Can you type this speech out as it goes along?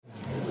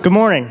Good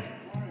morning.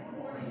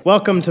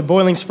 Welcome to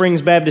Boiling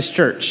Springs Baptist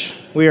Church.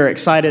 We are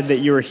excited that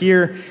you are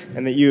here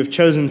and that you have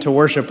chosen to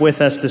worship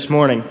with us this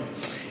morning.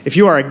 If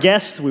you are a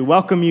guest, we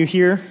welcome you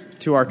here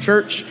to our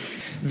church.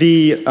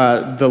 The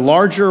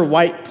larger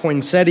white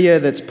poinsettia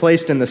that's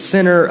placed in the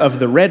center of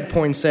the red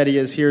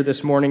poinsettias here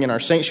this morning in our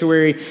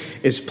sanctuary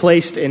is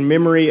placed in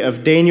memory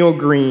of Daniel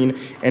Green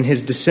and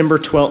his December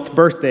 12th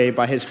birthday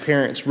by his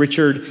parents,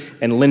 Richard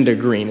and Linda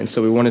Green. And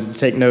so we wanted to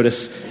take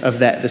notice of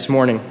that this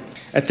morning.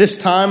 At this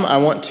time, I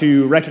want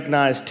to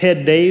recognize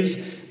Ted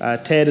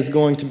Daves. Ted is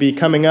going to be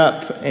coming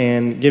up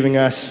and giving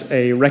us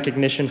a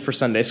recognition for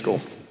Sunday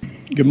School.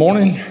 Good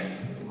morning.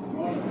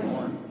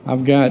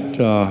 I've got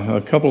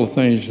a couple of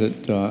things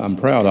that I'm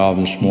proud of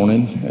this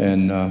morning.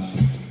 And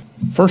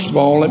first of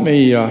all, let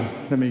me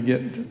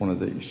get one of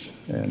these.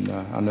 And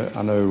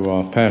I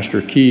know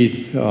Pastor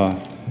Keith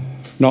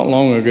not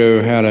long ago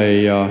had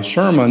a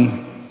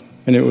sermon,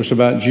 and it was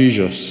about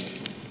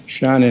Jesus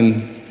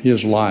shining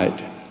his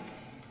light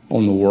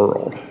on the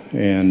world.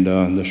 And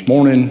this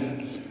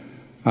morning,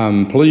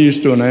 I'm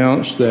pleased to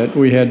announce that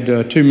we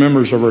had two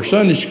members of our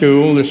Sunday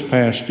school this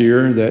past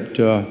year that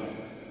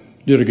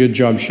did a good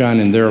job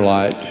shining their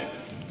light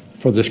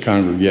for this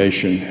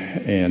congregation.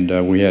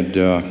 And we had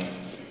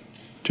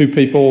two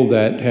people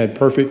that had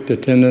perfect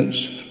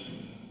attendance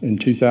in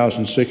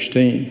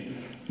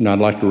 2016, and I'd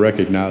like to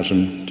recognize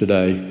them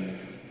today.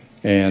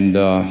 And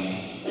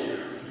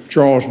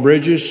Charles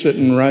Bridges,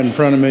 sitting right in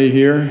front of me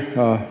here.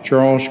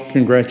 Charles,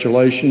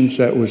 congratulations.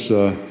 That was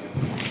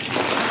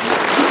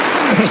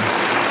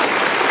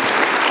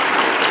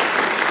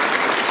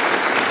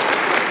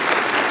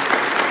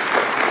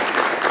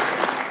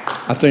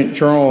I think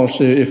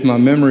Charles, if my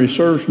memory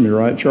serves me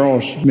right,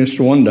 Charles missed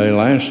one day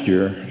last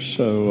year.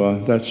 So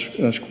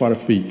that's quite a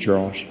feat,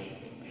 Charles.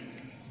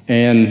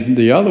 And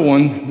the other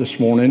one this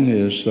morning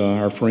is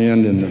our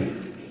friend in the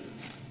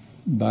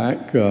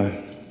back,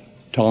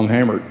 Tom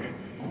Hammert.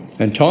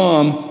 And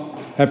Tom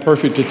had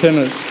perfect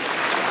attendance.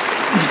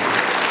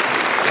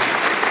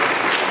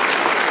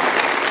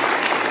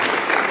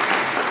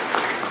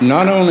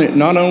 Not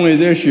only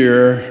this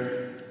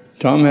year,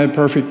 Tom had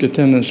perfect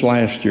attendance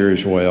last year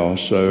as well.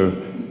 So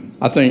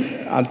I think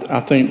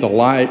the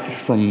light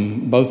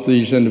from both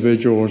these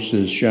individuals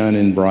is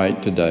shining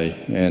bright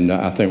today, and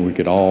I think we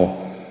could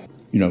all,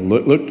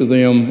 look to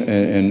them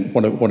and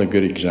what a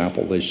good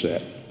example they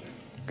set.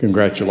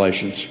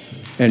 Congratulations,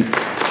 and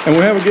we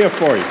have a gift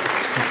for you.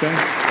 Okay. All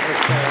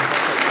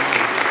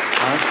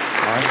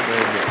right,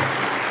 very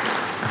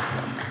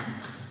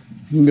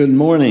good. Good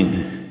morning.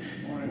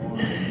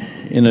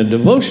 In a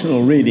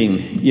devotional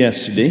reading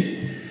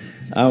yesterday,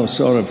 I was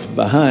sort of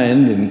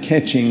behind in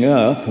catching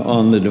up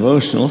on the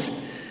devotionals,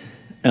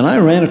 and I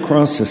ran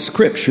across a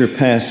scripture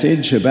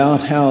passage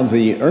about how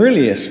the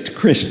earliest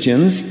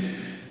Christians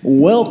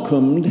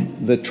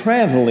welcomed the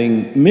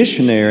traveling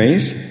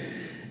missionaries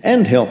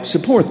and helped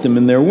support them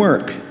in their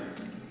work.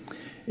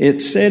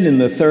 It said in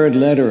the third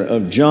letter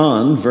of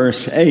John,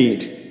 verse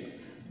 8,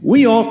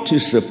 we ought to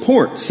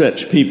support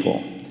such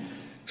people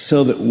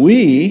so that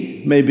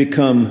we may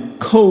become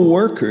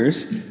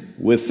co-workers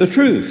with the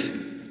truth.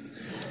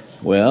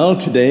 Well,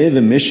 today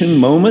the mission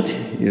moment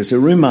is a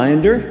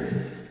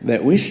reminder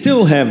that we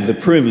still have the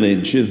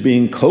privilege of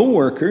being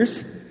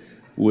co-workers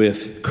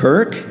with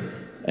Kirk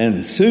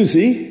and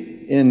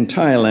Susie in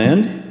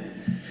Thailand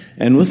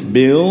and with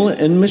Bill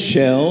and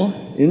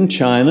Michelle in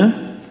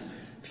China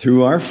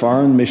through our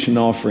foreign mission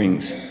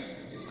offerings.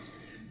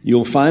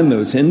 You'll find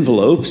those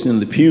envelopes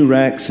in the pew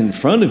racks in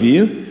front of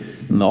you,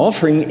 and the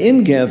offering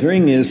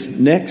ingathering is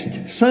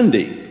next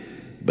Sunday,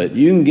 but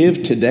you can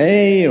give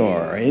today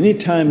or any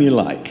time you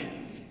like.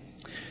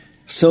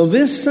 So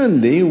this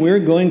Sunday, we're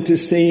going to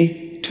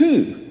see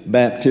two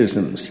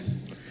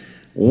baptisms.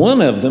 One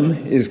of them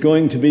is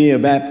going to be a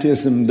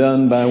baptism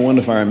done by one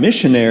of our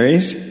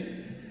missionaries.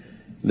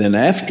 Then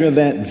after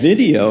that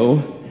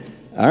video,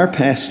 our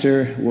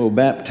pastor will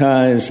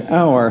baptize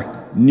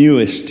our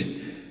newest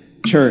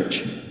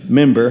church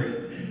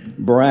member,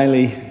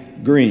 Briley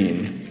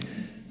Green.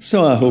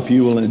 So I hope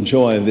you will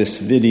enjoy this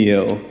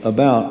video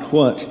about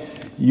what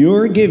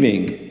your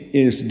giving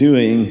is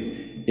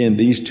doing in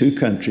these two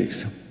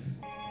countries.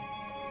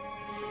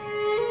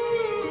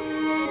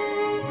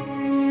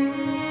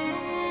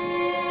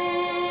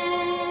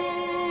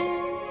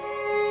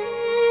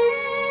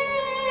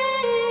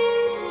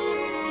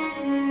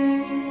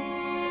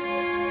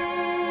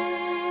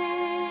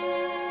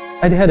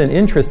 I'd had an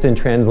interest in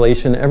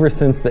translation ever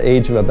since the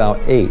age of about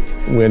 8,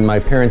 when my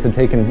parents had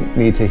taken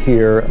me to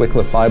hear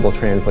Wycliffe Bible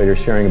translators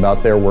sharing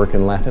about their work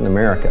in Latin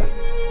America.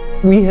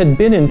 We had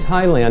been in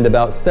Thailand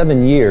about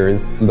 7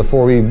 years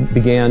before we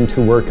began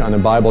to work on a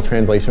Bible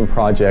translation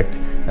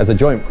project as a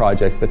joint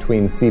project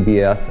between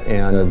CBF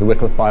and the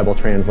Wycliffe Bible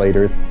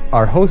translators.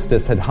 Our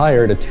hostess had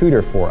hired a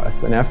tutor for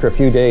us, and after a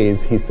few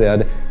days he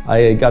said,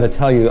 I got to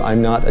tell you,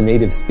 I'm not a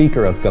native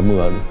speaker of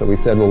Gamuan. So we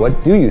said, well,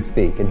 what do you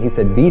speak? And he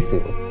said,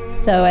 Bisu.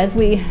 So as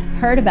we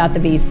heard about the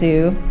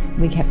Bisu,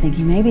 we kept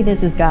thinking, maybe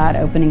this is God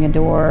opening a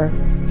door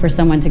for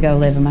someone to go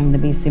live among the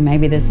Bisu.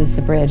 Maybe this is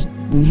the bridge.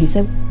 And he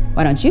said,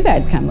 why don't you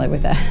guys come live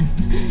with us?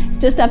 It's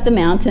just up the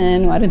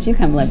mountain. Why don't you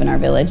come live in our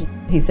village?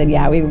 He said,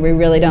 yeah, we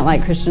really don't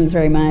like Christians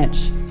very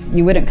much.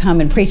 You wouldn't come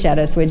and preach at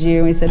us, would you?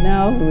 And we said,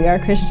 no, we are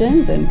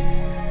Christians, and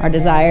our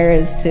desire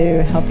is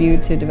to help you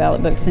to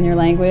develop books in your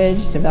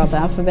language, develop the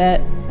alphabet,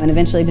 and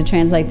eventually to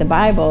translate the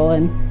Bible.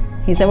 And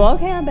he said, well,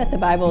 okay, I bet the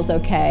Bible's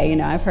okay. You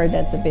know, I've heard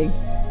that's a big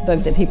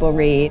book that people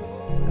read.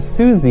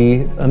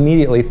 Susie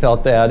immediately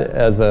felt that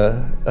as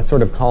a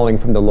sort of calling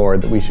from the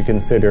Lord that we should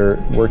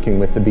consider working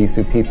with the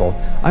Bisu people.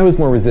 I was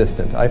more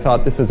resistant. I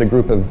thought, this is a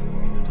group of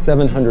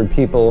 700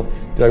 people.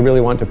 Do I really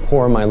want to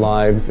pour my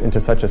lives into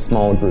such a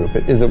small group?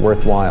 Is it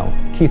worthwhile?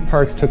 Keith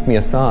Parks took me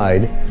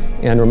aside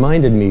and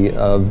reminded me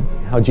of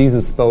how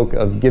Jesus spoke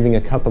of giving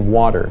a cup of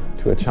water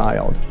to a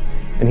child.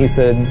 And he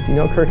said, you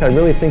know, Kirk, I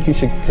really think you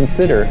should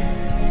consider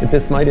that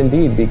this might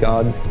indeed be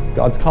God's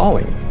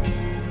calling.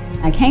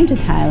 I came to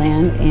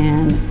Thailand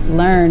and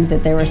learned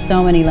that there were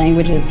so many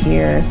languages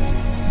here,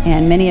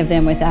 and many of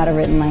them without a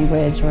written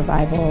language or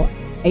Bible.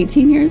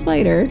 18 years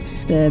later,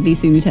 the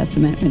Bisu New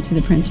Testament went to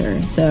the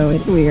printer, so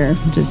we are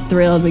just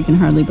thrilled. We can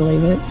hardly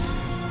believe it.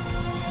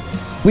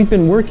 We'd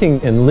been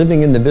working and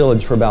living in the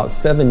village for about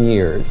 7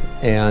 years,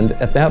 and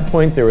at that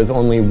point there was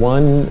only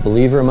one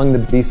believer among the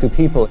Bisu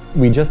people.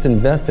 We just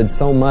invested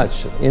so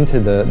much into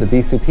the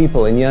Bisu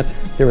people, and yet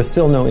there was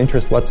still no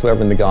interest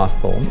whatsoever in the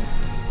gospel.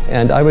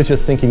 And I was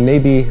just thinking,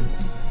 maybe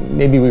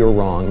we were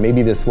wrong.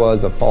 Maybe this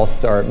was a false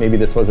start. Maybe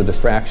this was a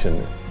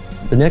distraction.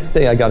 The next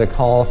day I got a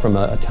call from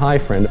a Thai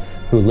friend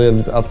who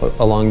lives up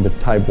along the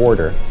Thai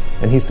border.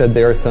 And he said,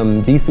 there are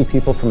some Bisu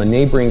people from a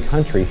neighboring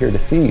country here to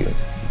see you.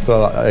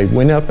 So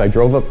I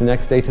drove up the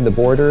next day to the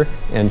border,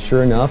 and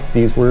sure enough,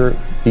 these were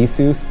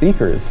Bisu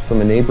speakers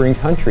from a neighboring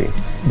country.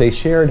 They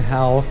shared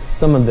how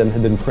some of them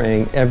had been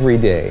praying every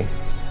day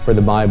for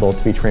the Bible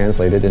to be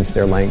translated into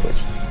their language.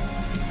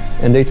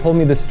 And they told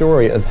me the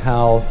story of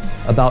how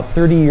about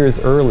 30 years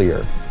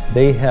earlier,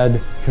 they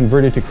had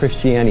converted to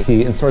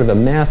Christianity in sort of a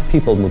mass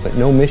people movement,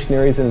 no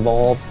missionaries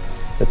involved,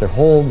 that their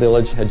whole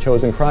village had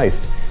chosen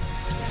Christ.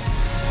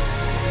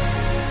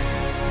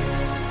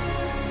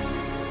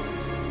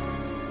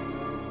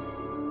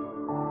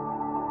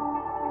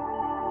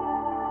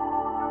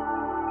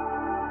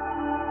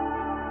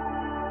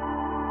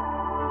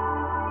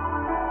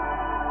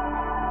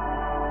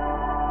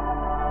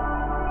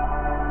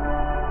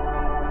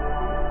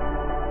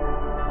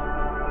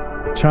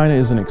 China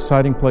is an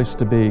exciting place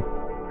to be.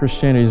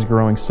 Christianity is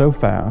growing so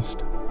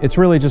fast. It's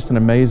really just an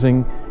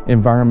amazing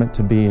environment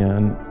to be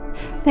in.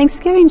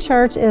 Thanksgiving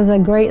Church is a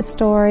great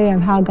story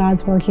of how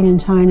God's working in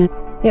China.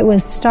 It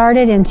was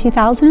started in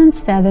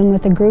 2007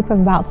 with a group of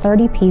about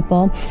 30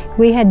 people.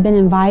 We had been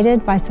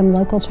invited by some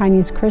local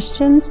Chinese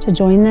Christians to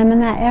join them in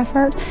that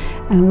effort.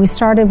 We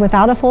started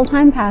without a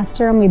full-time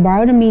pastor, and we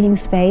borrowed a meeting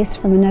space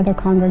from another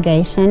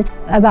congregation.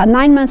 About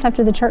 9 months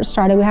after the church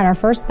started, we had our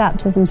first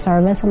baptism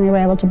service, and we were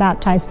able to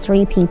baptize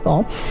 3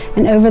 people.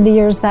 And over the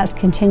years, that's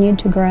continued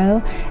to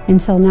grow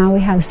until now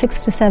we have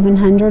 600 to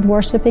 700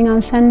 worshiping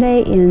on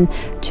Sunday in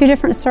 2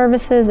 different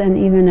services and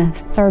even a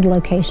 3rd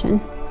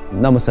location.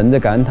 那么神在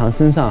感恩堂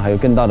身上还有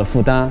更大的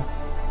负担，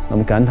那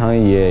么感恩堂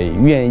也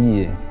愿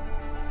意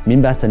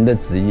明白神的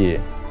旨意，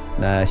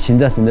行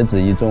在神的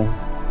旨意中。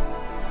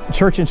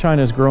 Church in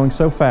China is growing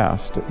so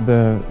fast.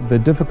 The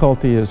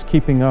difficulty is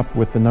keeping up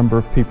with the number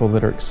of people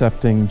that are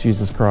accepting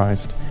Jesus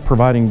Christ,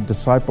 providing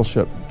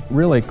discipleship,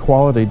 really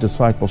quality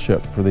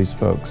discipleship for these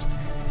folks.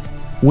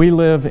 We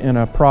live in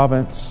a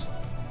province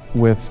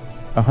with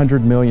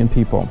 100 million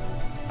people,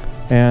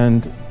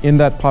 and in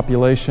that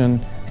population,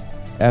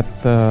 at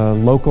the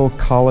local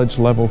college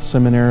level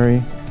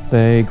seminary,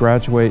 they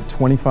graduate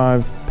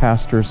 25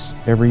 pastors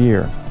every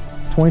year.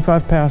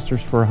 25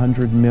 pastors for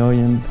 100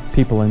 million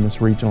people in this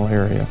regional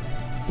area.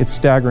 It's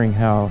staggering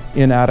how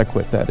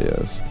inadequate that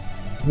is.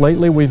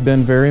 Lately, we've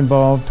been very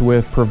involved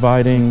with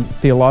providing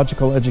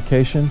theological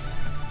education.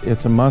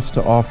 It's a must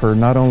to offer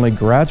not only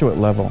graduate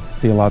level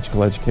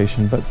theological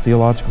education, but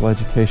theological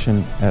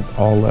education at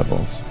all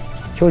levels.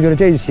 其实我觉得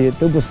这一切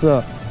都不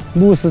是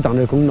牧师长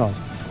的功劳，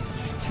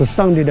是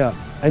上帝的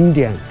恩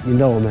典引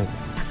导我们。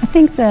 I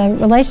think the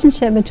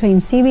relationship between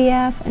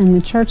CBF and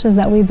the churches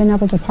that we've been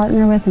able to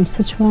partner with in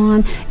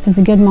Sichuan is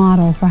a good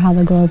model for how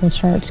the global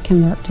church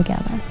can work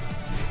together.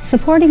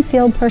 Supporting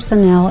field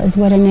personnel is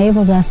what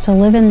enables us to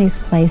live in these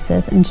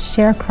places and to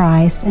share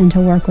Christ and to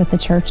work with the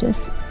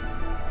churches.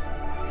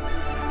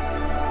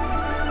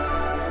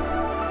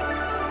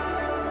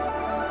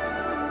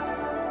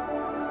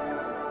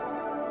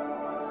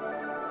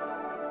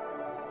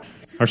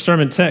 Our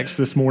sermon text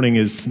this morning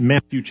is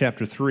Matthew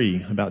chapter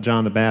 3 about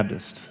John the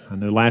Baptist. I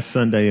know last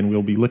Sunday, and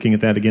we'll be looking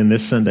at that again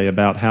this Sunday,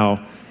 about how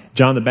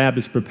John the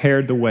Baptist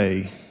prepared the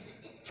way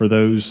for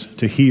those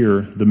to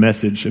hear the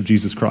message of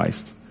Jesus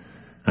Christ.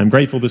 I'm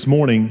grateful this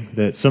morning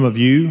that some of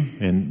you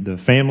and the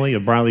family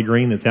of Briley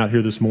Green that's out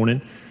here this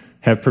morning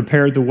have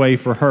prepared the way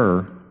for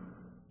her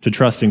to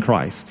trust in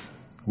Christ.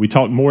 We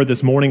talked more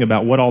this morning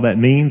about what all that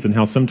means and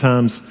how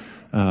sometimes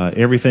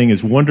everything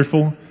is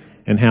wonderful,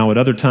 and how at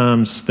other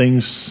times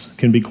things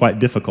can be quite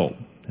difficult.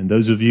 And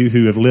those of you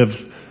who have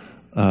lived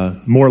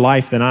more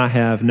life than I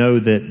have know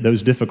that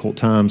those difficult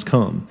times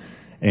come.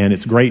 And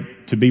it's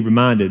great to be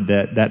reminded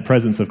that that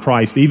presence of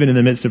Christ, even in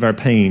the midst of our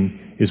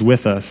pain, is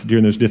with us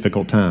during those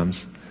difficult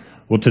times.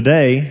 Well,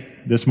 today,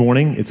 this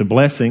morning, it's a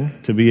blessing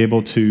to be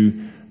able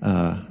to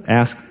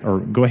ask, or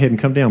go ahead and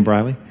come down,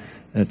 Briley,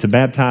 to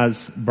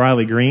baptize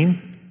Briley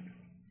Green.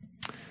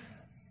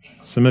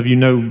 Some of you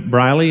know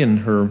Briley and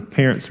her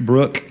parents,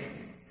 Brooke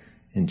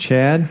and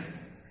Brad.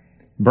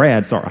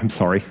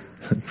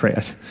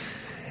 Brad.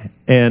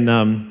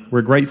 And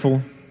we're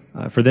grateful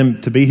for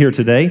them to be here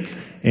today.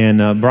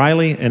 And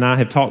Briley and I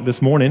have talked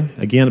this morning,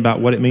 again, about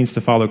what it means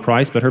to follow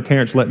Christ, but her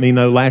parents let me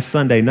know last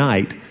Sunday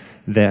night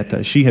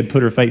that she had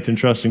put her faith and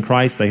trust in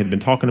Christ. They had been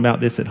talking about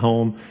this at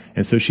home,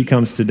 and so she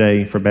comes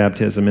today for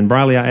baptism. And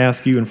Briley, I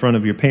ask you in front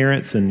of your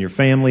parents and your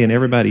family and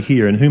everybody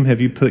here, in whom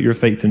have you put your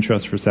faith and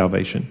trust for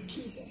salvation?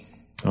 Jesus.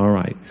 All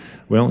right.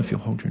 Well, if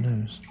you'll hold your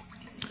nose.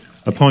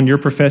 Upon your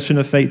profession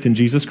of faith in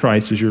Jesus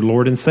Christ as your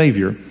Lord and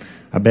Savior,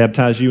 I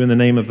baptize you in the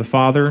name of the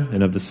Father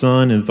and of the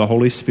Son and of the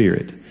Holy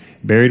Spirit,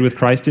 buried with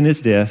Christ in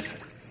his death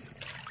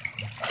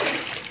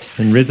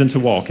and risen to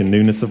walk in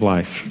newness of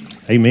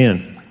life.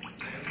 Amen.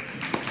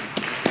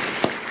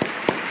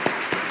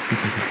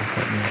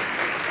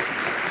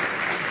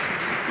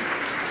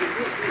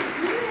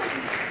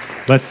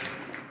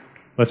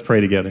 Let's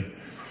pray together.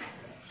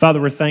 Father,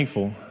 we're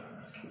thankful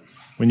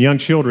when young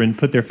children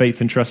put their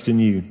faith and trust in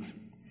you.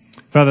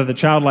 Father, the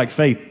childlike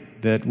faith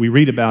that we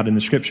read about in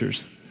the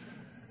Scriptures,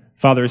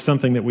 Father, is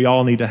something that we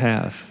all need to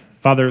have.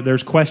 Father,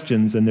 there's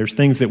questions and there's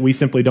things that we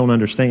simply don't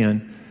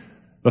understand.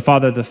 But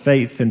Father, the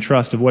faith and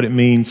trust of what it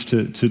means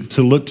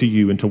to look to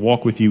you and to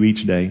walk with you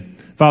each day.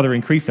 Father,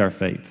 increase our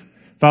faith.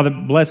 Father,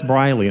 bless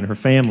Briley and her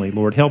family.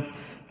 Lord, help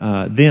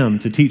them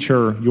to teach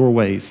her your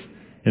ways.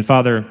 And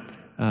Father,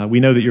 we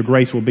know that your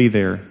grace will be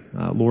there,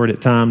 Lord,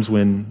 at times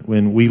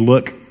when we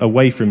look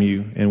away from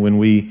you and when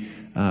we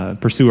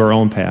pursue our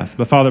own path.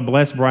 But Father,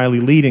 bless Briley,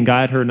 lead and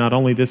guide her not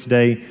only this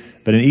day,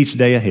 but in each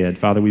day ahead.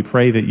 Father, we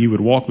pray that you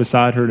would walk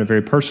beside her in a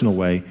very personal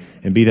way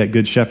and be that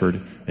good shepherd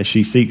as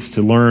she seeks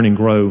to learn and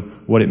grow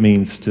what it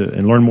means to,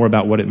 and learn more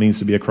about what it means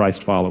to be a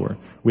Christ follower.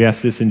 We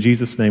ask this in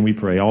Jesus' name we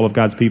pray. All of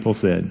God's people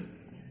said,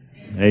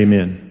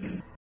 Amen.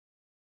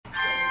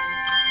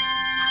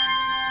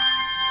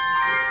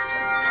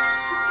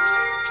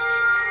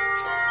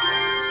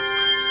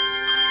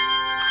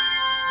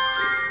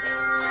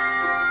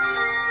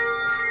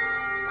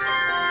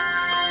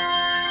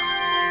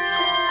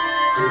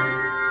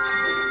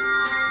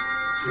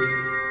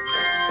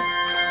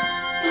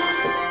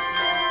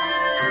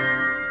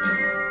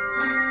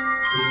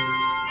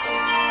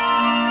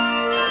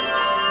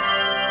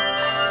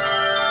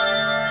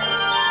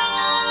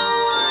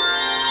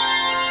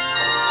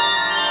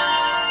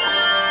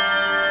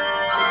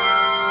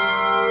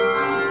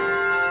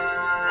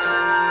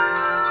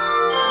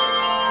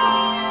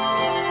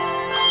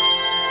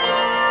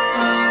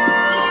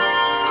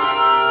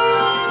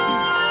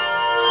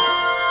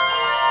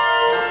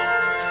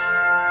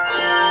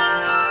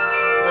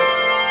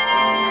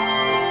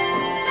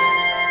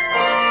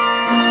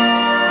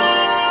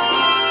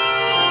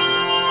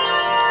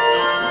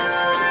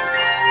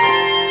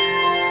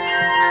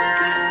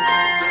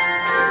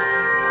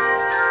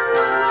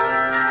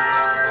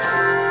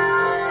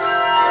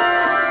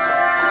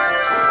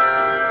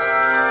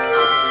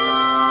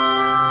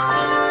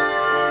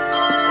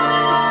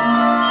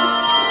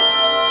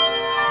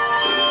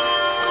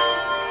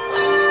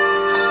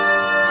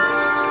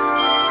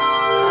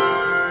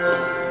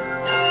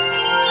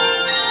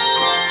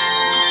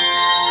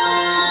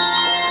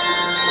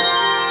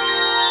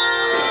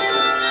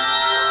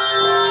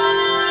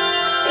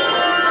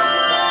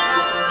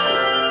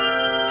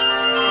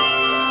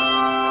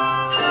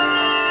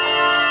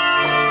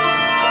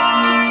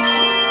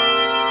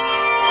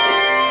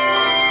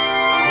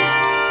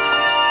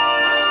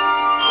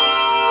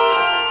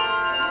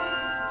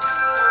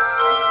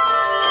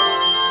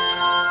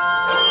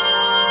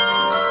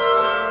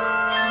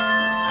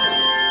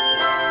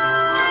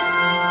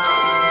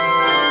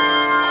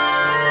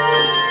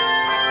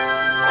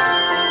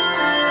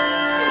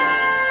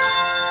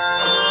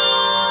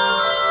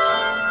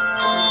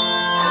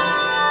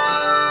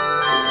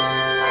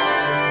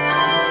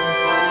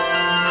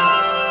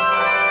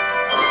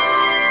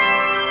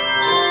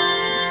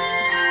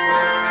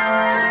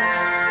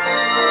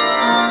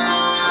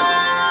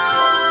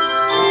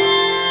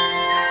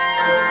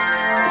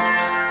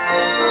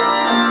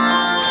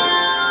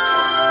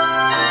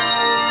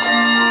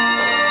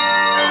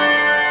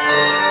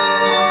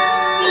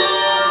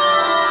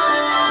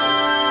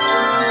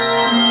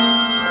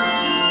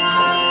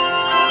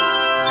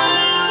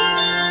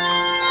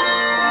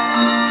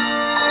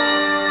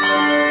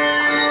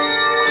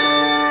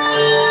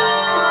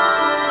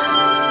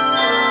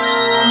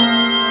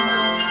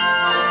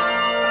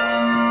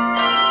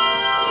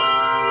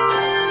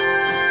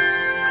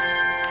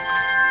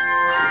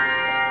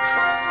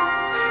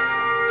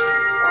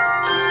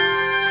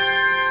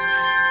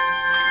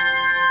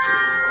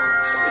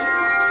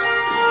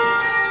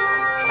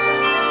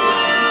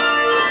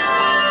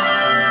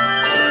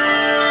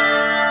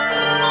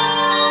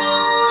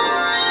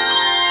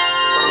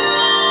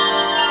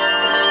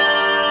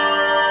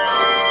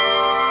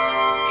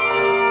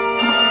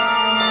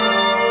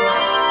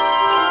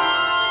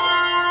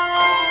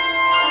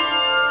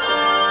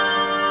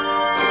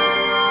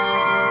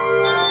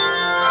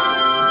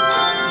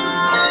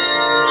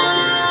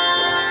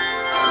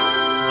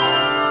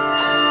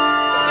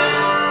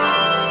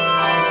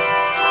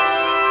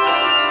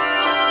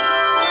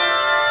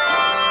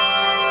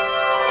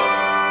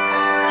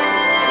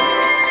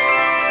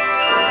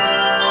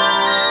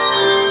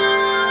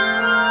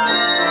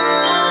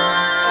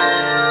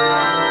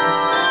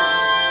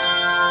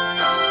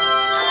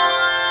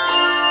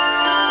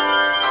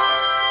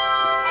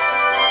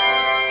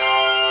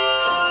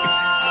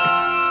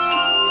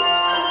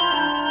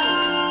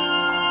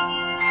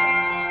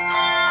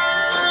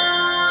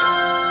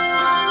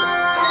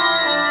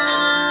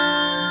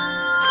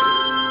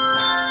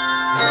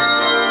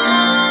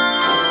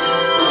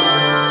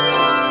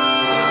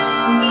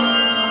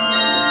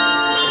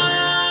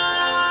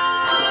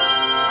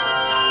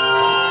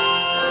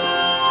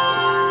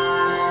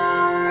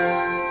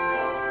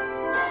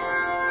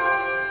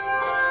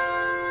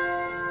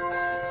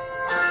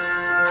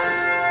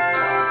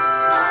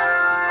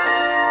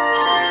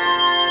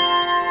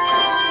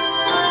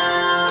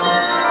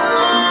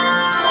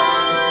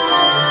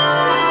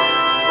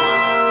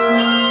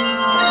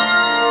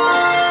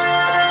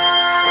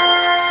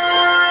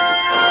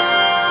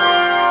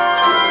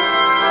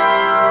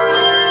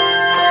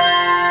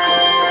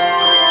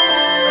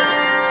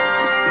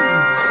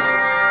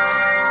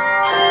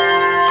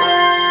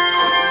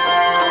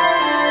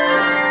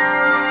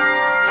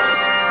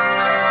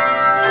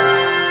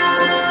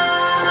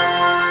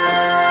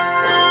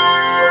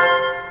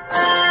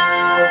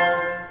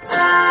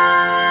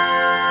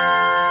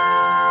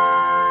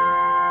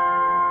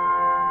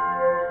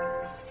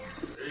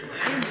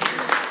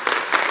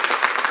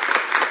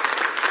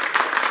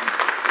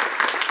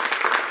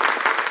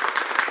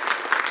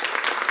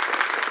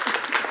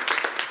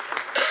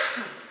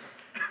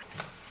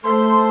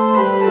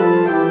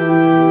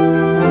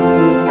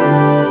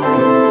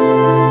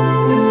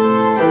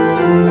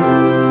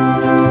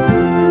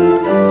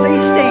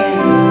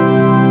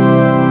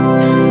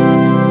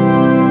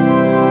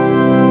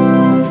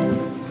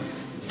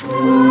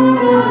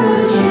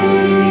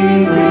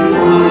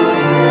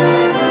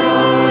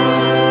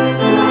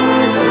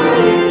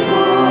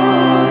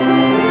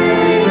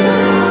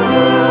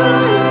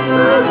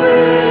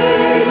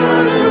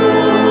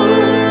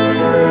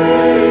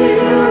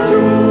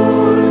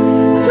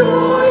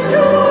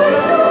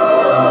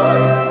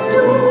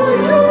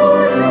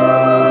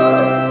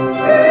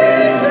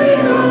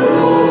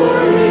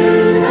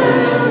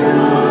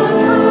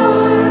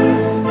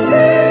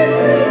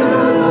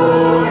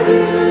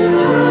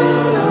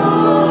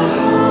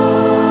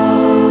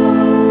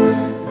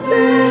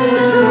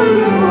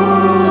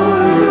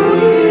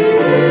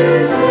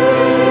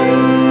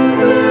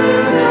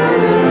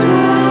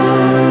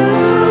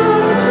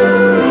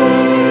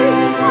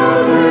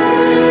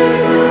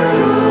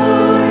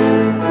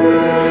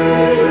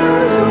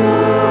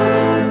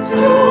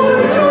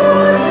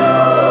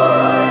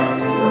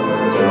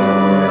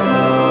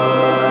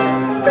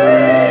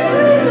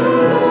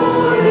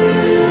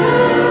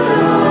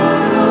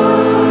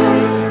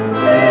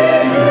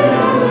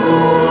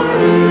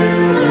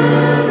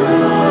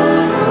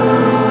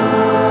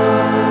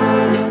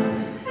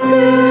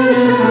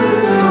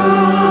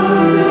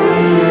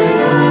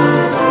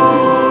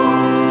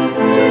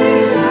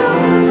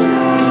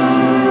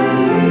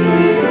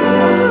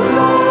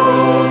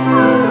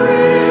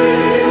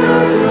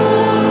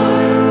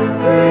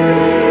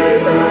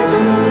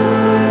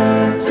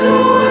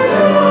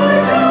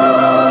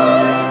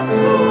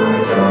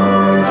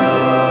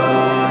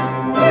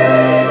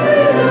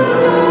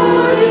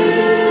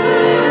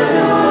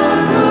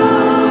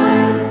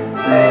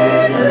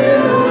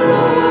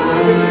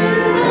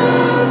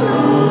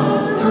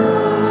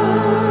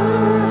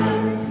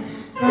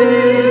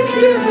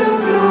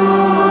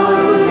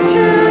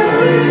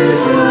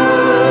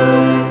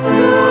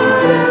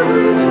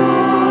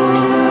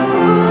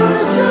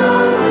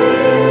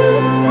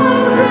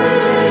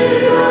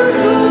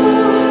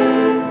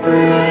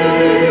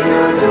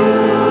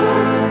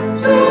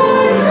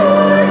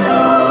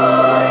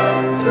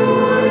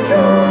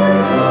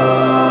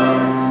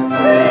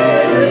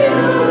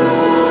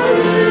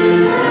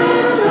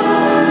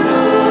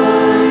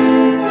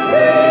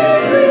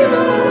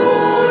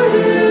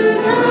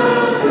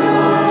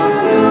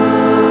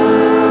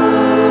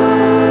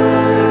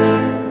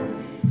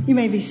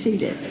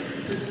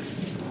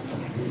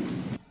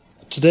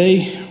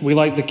 Today, we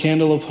light the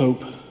candle of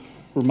hope,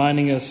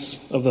 reminding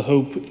us of the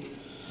hope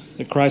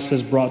that Christ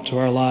has brought to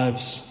our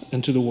lives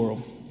and to the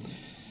world.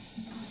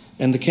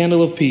 And the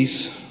candle of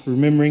peace,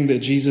 remembering that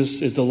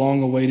Jesus is the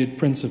long-awaited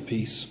Prince of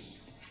Peace.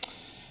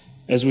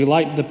 As we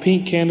light the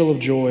pink candle of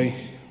joy,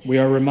 we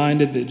are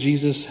reminded that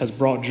Jesus has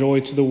brought joy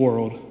to the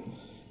world,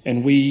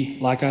 and we,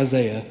 like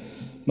Isaiah,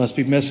 must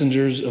be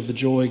messengers of the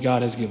joy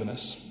God has given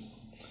us.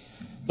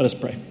 Let us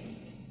pray.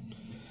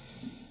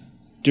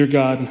 Dear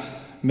God,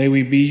 may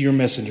we be your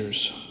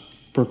messengers,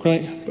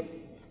 proclaiming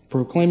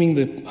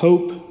the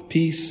hope,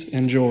 peace,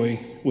 and joy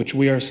which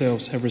we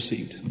ourselves have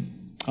received.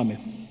 Amen.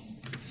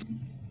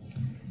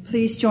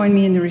 Please join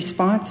me in the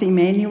response,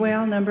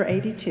 Emmanuel, number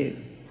 82.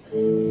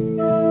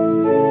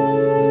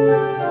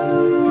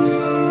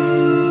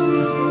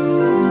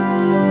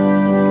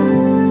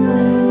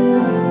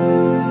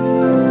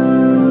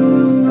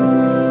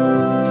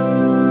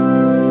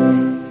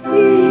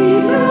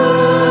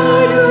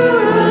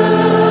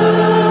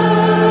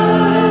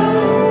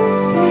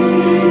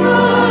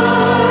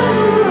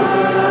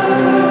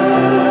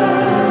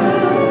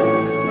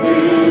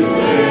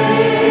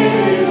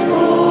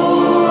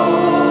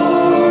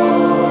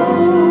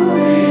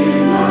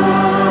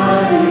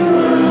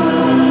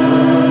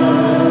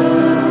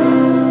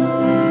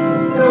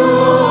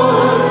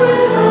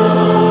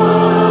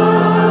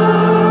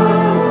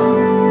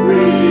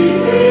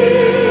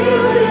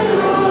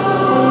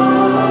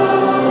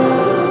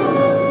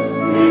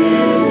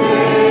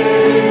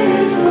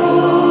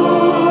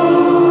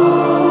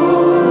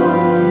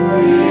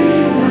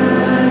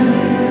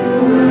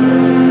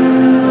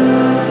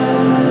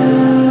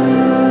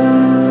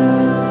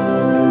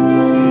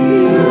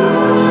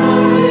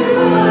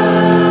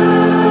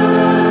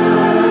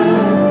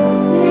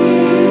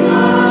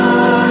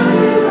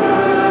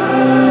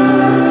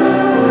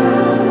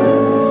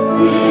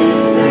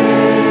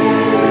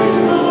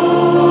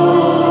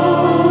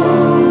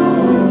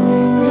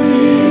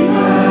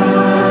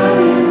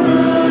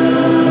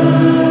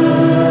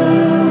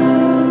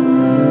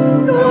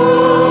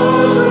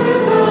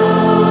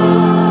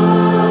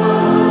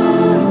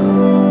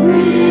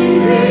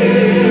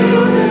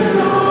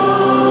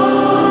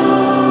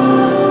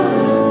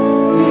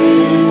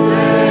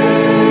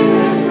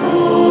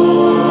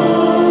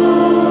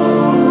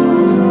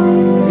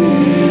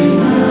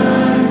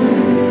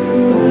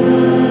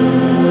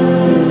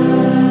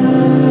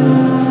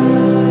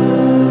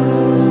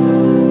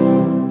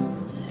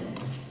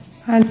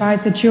 I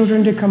invite the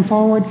children to come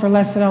forward for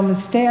lesson on the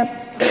step.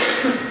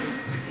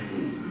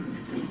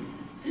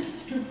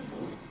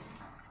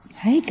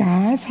 Hey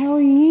guys, how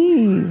are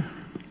you?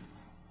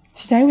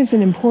 Today was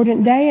an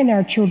important day in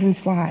our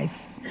children's life.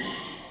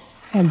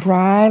 And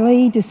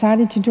Briley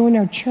decided to join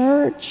our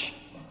church.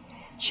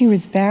 She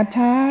was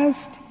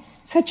baptized.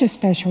 Such a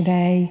special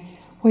day.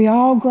 We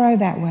all grow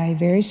that way,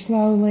 very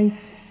slowly,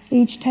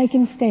 each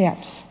taking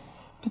steps.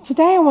 But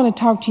today I want to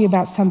talk to you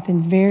about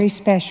something very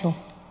special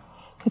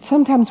that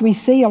sometimes we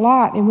see a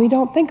lot and we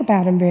don't think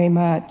about them very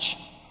much.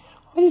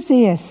 What is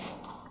this?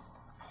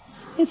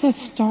 It's a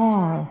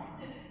star.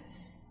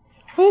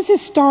 What does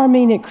this star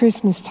mean at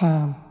Christmas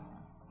time?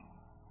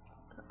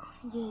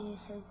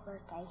 Jesus'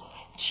 birthday.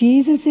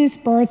 Jesus'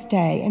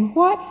 birthday. And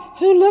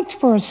who looked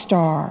for a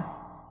star?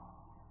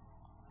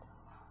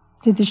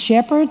 Did the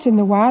shepherds and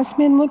the wise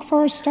men look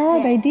for a star?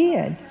 Yes. They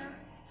did.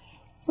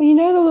 Well, you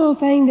know the little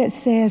thing that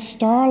says,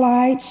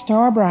 starlight,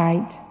 star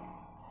bright,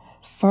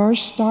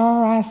 first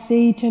star I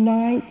see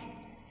tonight,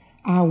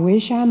 I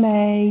wish I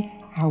may,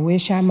 I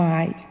wish I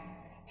might,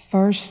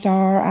 first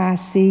star I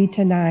see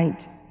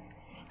tonight.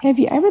 Have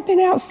you ever been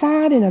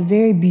outside in a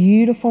very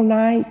beautiful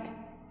night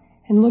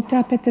and looked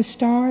up at the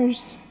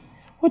stars?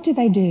 What do?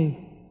 Do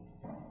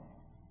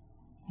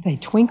they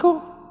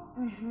twinkle?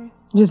 Mm-hmm.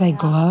 Do they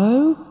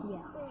glow? Yeah.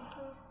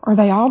 Are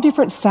they all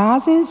different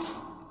sizes?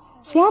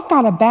 See, I've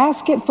got a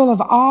basket full of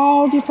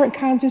all different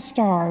kinds of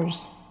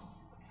stars.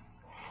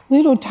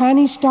 Little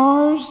tiny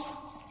stars,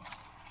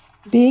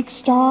 big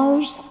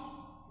stars,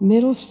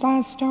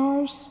 middle-sized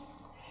stars.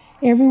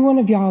 Every one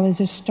of y'all is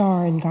a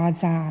star in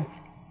God's eye.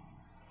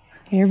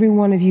 Every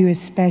one of you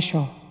is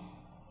special.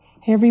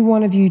 Every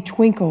one of you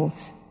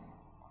twinkles.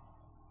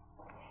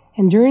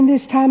 And during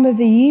this time of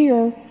the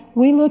year,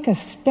 we look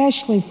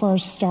especially for a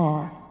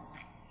star,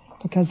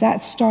 because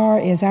that star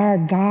is our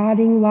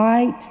guiding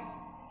light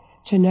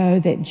to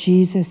know that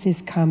Jesus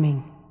is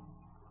coming.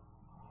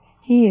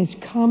 He is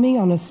coming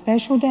on a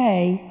special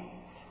day,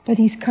 but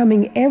He's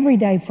coming every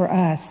day for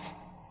us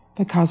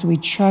because we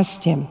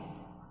trust Him.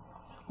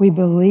 We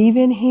believe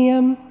in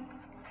Him,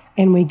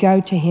 and we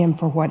go to Him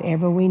for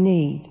whatever we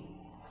need.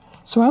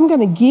 So I'm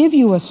going to give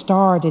you a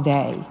star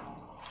today,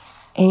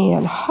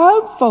 and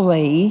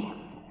hopefully,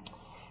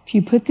 if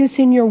you put this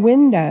in your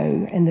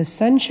window and the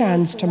sun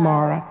shines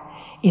tomorrow,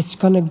 it's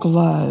going to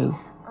glow.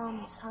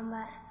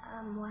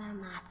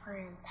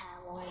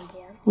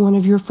 One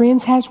of your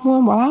friends has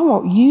one? Well, I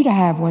want you to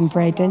have one,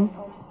 Brayton.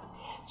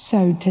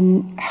 So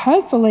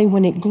hopefully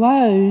when it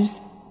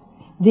glows,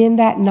 then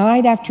that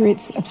night after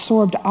it's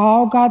absorbed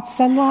all God's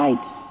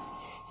sunlight,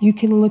 you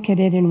can look at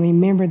it and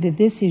remember that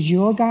this is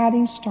your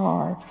guiding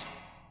star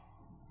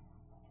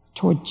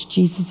towards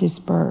Jesus'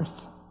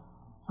 birth.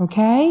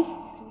 Okay?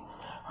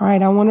 All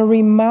right, I want to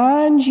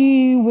remind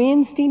you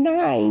Wednesday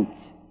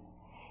night,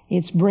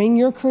 it's Bring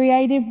Your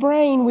Creative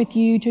Brain with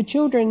you to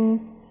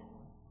children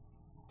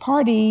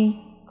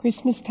party,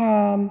 Christmas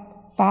time,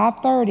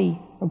 5:30,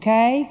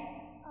 okay?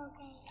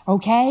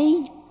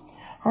 Okay?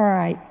 All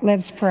right,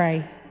 let's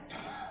pray.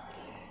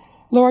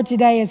 Lord,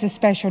 today is a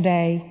special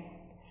day.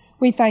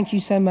 We thank you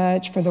so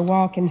much for the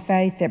walk in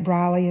faith that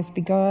Briley has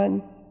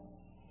begun.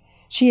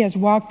 She has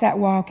walked that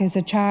walk as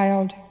a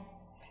child.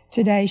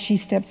 Today she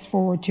steps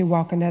forward to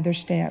walk another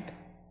step.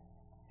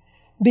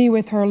 Be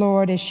with her,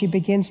 Lord, as she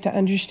begins to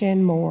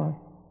understand more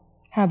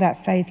how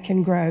that faith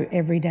can grow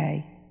every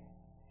day.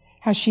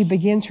 How she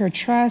begins her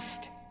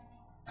trust,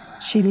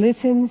 she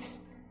listens,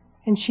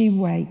 and she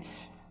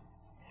waits.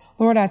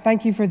 Lord, I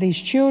thank you for these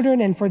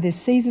children and for this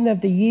season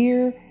of the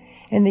year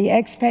and the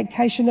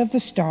expectation of the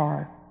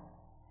star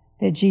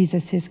that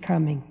Jesus is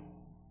coming.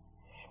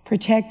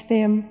 Protect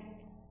them,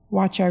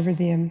 watch over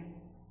them,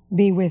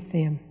 be with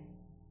them.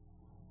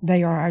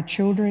 They are our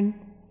children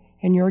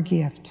and your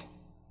gift.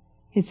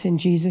 It's in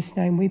Jesus'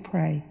 name we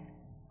pray.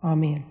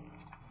 Amen.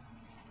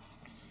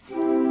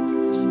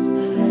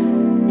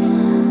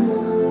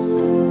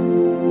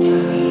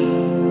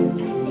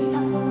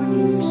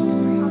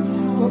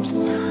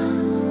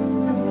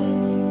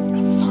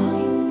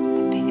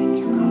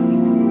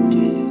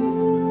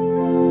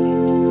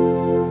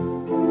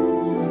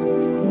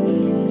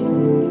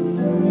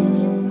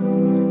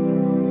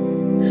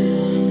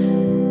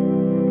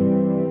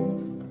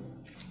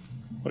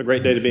 What a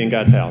great day to be in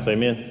God's house.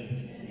 Amen.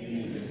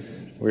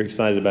 We're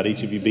excited about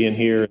each of you being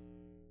here.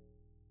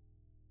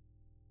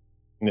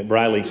 That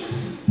Briley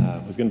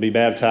was going to be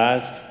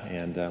baptized,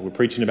 and we're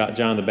preaching about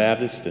John the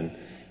Baptist, and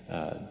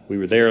we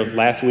were there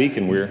last week,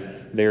 and we're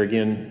there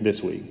again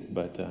this week.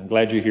 But I'm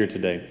glad you're here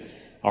today.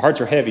 Our hearts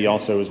are heavy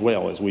also as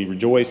well, as we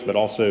rejoice, but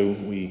also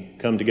we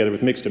come together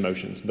with mixed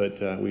emotions.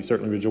 But we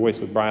certainly rejoice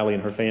with Briley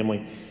and her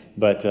family.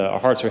 But our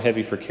hearts are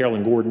heavy for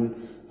Carolyn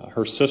Gordon,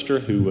 her sister,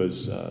 who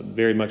was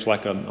very much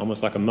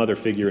almost like a mother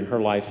figure in her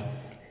life,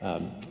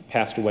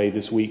 passed away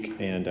this week.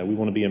 And we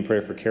want to be in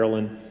prayer for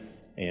Carolyn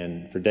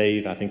and for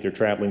Dave. I think they're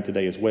traveling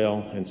today as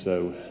well. And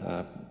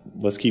so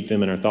let's keep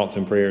them in our thoughts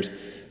and prayers.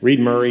 Reed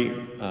Murray,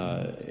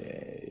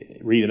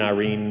 Reed and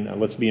Irene,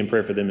 let's be in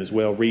prayer for them as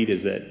well. Reed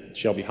is at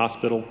Shelby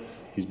Hospital.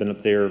 He's been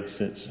up there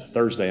since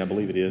Thursday, I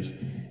believe it is.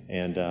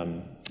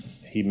 And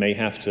he may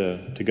have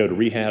to go to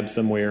rehab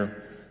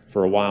somewhere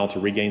for a while to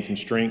regain some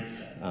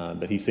strength,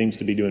 but he seems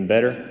to be doing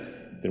better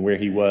than where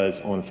he was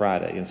on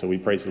Friday, and so we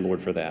praise the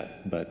Lord for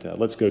that. But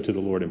let's go to the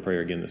Lord in prayer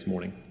again this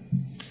morning.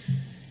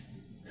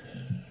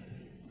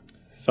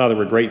 Father,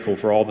 we're grateful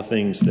for all the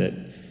things that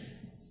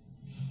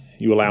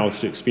you allow us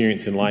to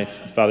experience in life.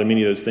 Father,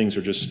 many of those things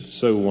are just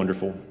so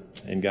wonderful,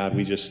 and God,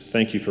 we just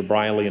thank you for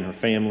Briley and her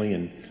family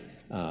and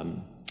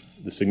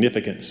the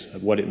significance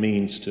of what it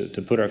means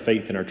to put our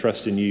faith and our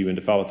trust in you and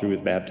to follow through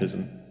with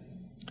baptism.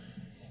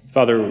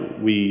 Father,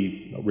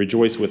 we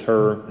rejoice with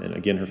her and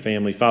again her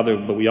family. Father,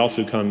 but we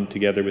also come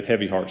together with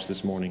heavy hearts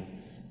this morning,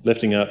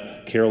 lifting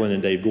up Carolyn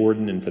and Dave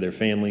Gordon and for their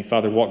family.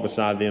 Father, walk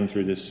beside them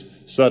through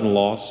this sudden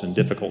loss and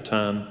difficult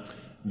time.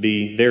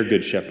 Be their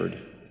good shepherd,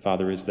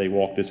 Father, as they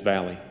walk this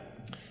valley.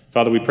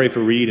 Father, we pray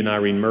for Reed and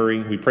Irene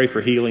Murray. We pray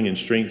for healing and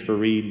strength for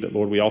Reed, but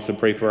Lord, we also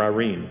pray for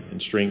Irene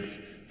and strength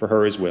for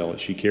her as well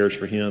as she cares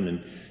for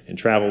him and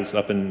travels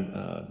up and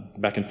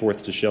back and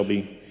forth to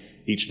Shelby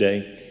each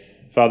day.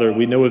 Father,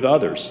 we know of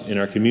others in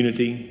our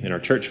community, in our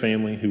church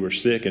family, who are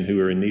sick and who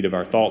are in need of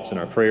our thoughts and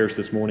our prayers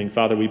this morning.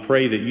 Father, we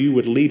pray that you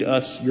would lead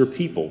us, your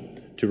people,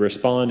 to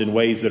respond in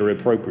ways that are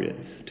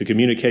appropriate, to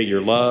communicate your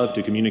love,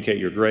 to communicate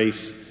your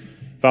grace.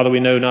 Father,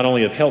 we know not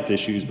only of health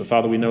issues, but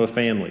Father, we know of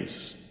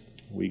families.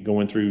 We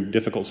going through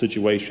difficult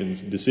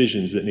situations,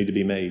 decisions that need to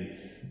be made.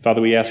 Father,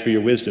 we ask for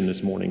your wisdom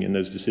this morning in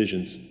those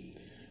decisions.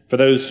 For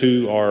those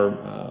who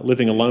are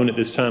living alone at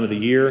this time of the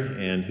year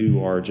and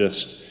who are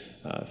just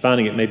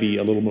finding it maybe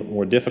a little bit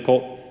more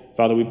difficult,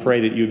 Father, we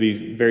pray that you would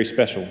be very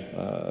special,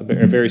 a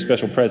very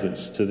special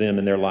presence to them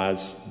in their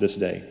lives this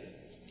day.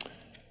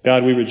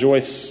 God, we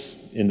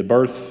rejoice in the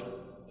birth,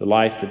 the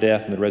life, the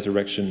death, and the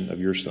resurrection of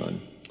your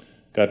Son.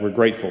 God, we're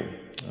grateful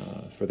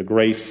for the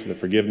grace, the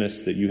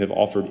forgiveness that you have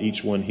offered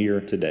each one here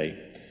today.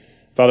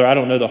 Father, I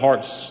don't know the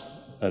hearts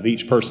of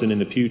each person in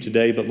the pew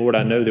today, but Lord,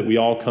 I know that we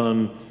all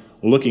come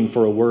looking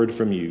for a word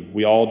from you.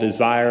 We all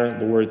desire,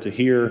 Lord, to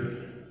hear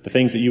the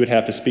things that you would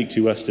have to speak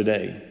to us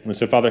today. And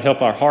so, Father,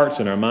 help our hearts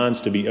and our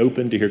minds to be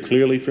open to hear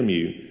clearly from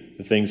you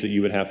the things that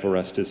you would have for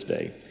us this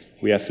day.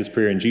 We ask this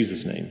prayer in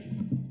Jesus'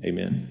 name.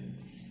 Amen.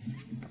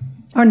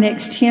 Our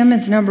next hymn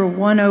is number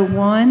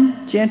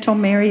 101, Gentle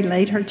Mary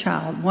Laid Her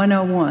Child,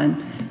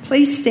 101.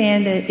 Please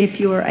stand if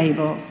you are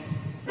able.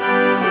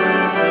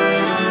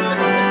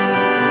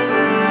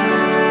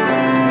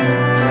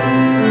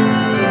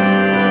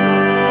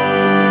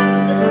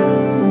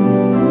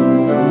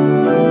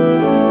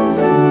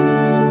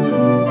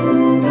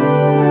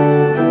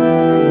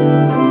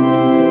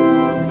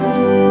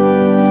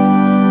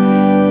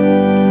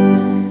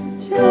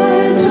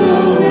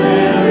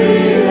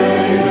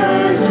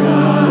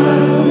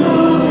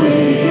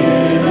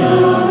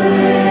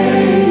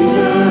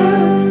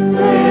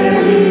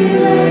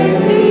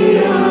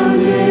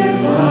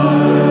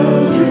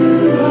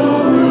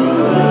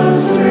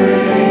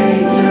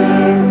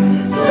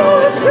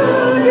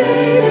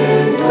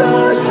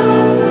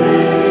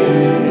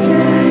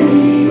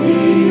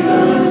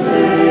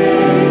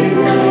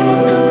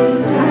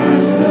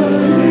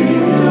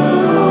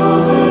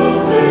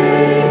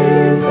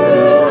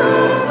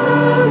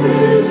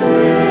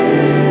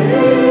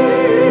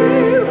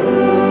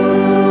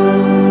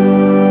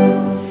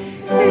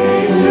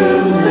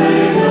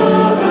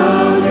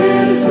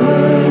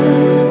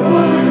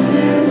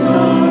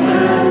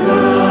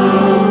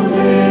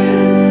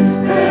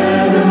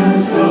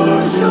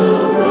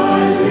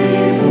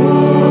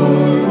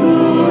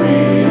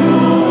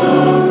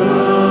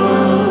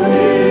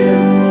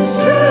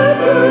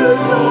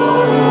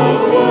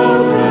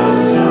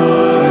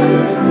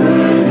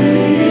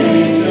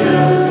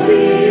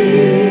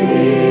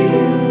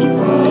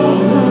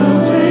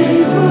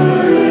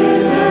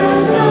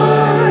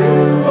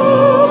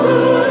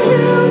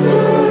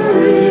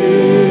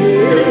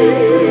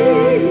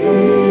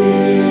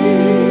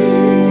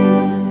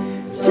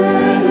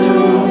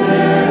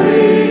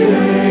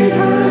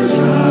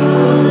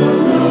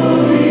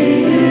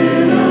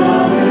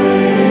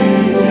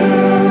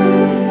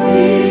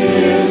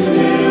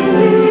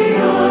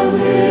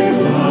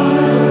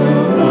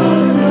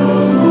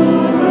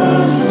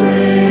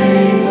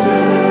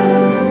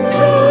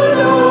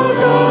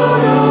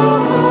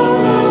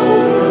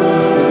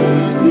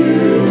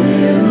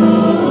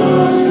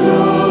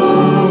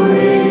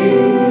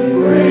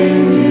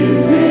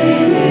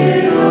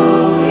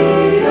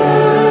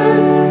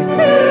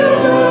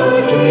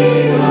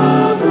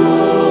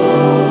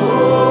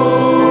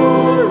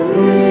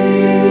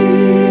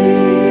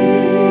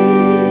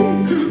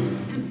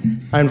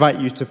 invite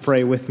you to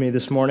pray with me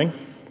this morning.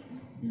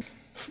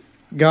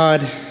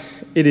 God,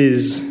 it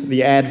is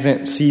the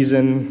Advent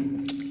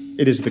season.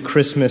 It is the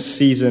Christmas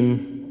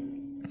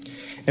season.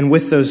 And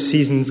with those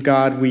seasons,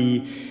 God,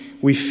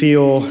 we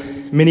feel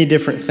many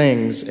different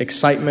things: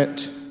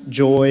 excitement,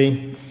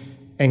 joy,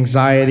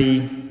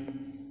 anxiety.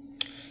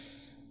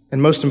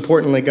 And most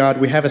importantly, God,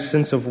 we have a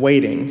sense of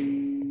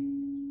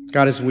waiting.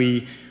 God, as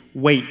we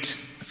wait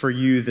for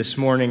you this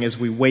morning, as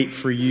we wait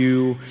for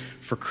you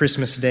for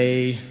Christmas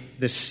Day,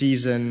 this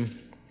season,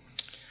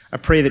 I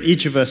pray that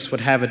each of us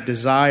would have a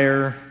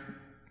desire,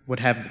 would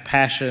have the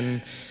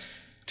passion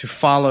to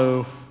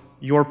follow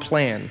your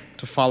plan,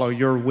 to follow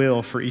your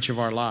will for each of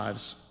our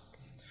lives.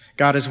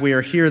 God, as we are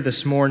here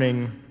this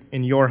morning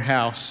in your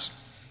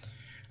house,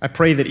 I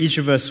pray that each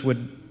of us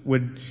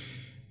would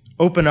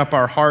open up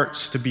our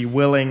hearts to be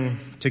willing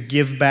to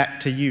give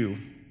back to you.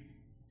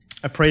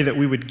 I pray that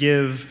we would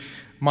give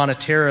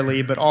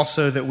monetarily, but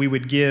also that we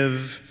would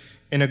give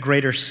in a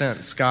greater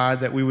sense,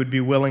 God, that we would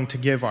be willing to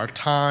give our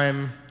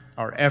time,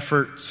 our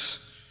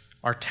efforts,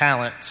 our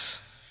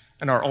talents,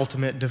 and our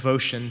ultimate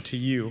devotion to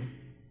you.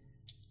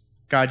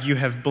 God, you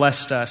have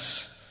blessed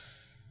us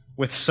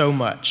with so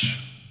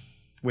much,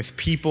 with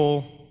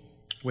people,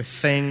 with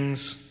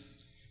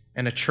things,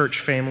 and a church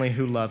family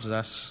who loves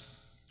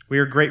us. We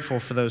are grateful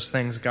for those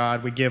things,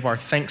 God. We give our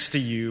thanks to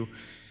you,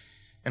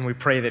 and we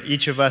pray that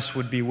each of us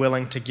would be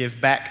willing to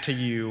give back to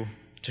you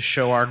to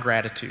show our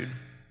gratitude.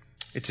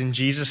 It's in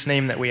Jesus'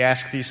 name that we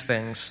ask these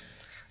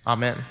things.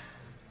 Amen.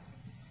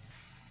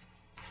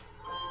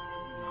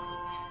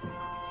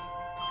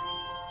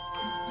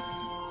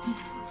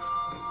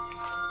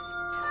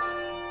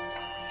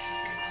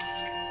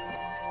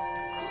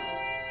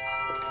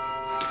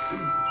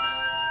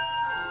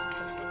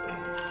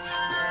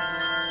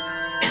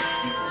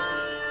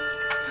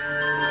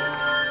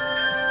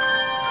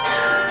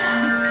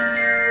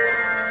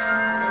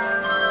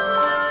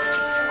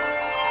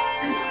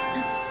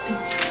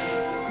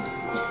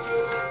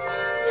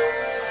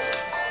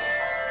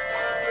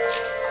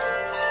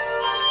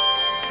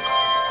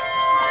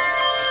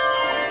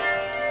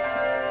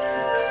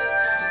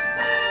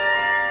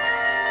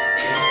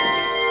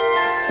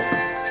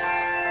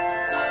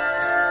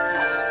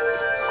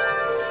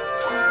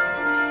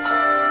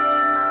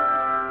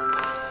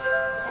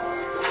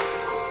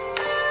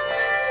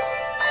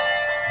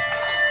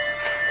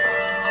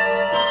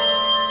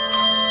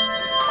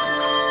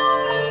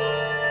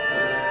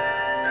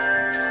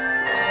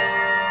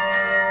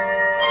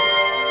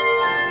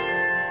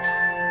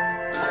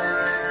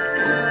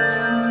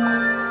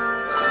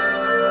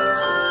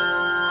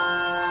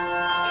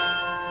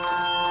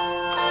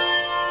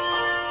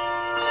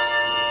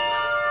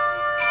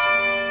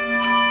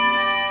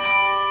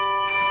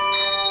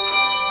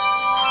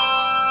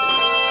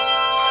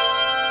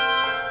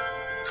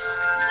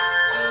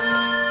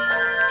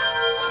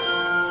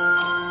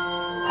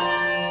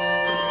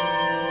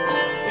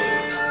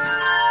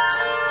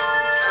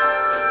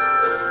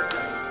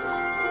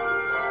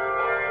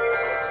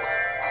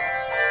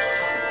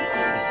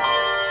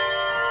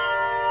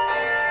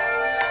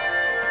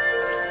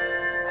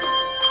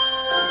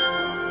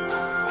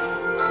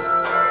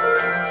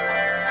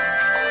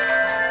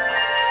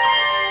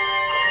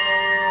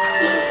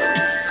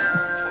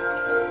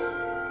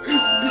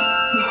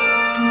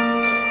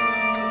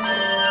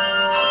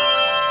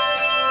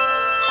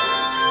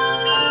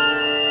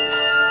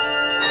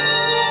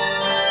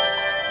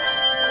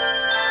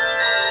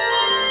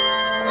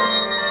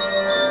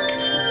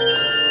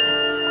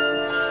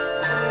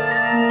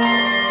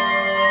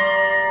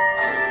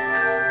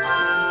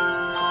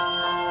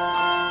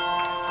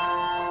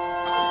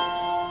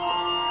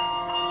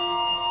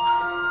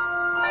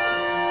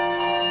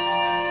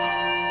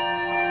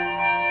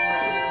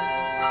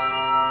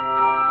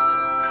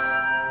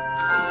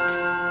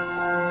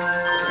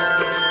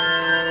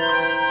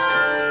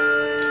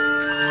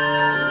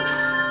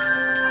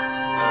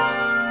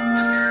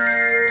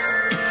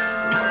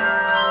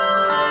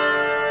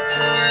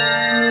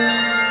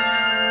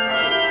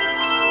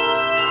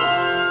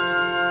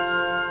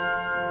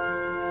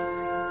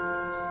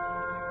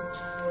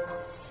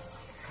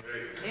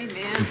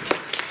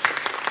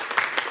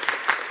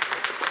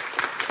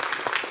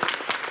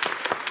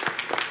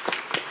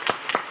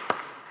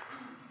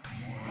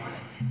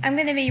 I'm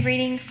going to be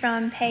reading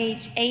from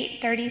page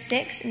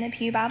 836 in the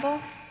Pew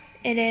Bible.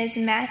 It is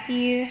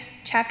Matthew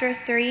chapter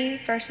 3,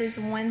 verses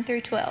 1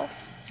 through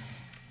 12.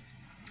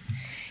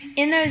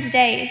 In those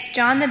days,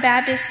 John the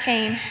Baptist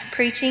came,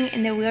 preaching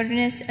in the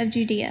wilderness of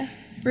Judea,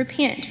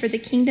 "Repent, for the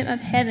kingdom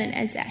of heaven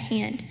is at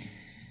hand.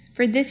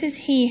 For this is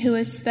he who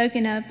was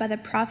spoken of by the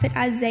prophet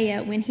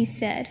Isaiah when he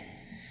said,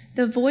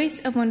 'The voice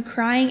of one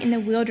crying in the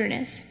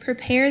wilderness,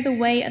 prepare the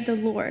way of the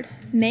Lord,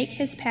 make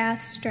his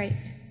path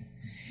straight.'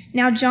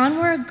 Now John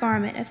wore a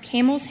garment of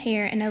camel's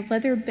hair and a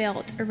leather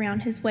belt around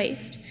his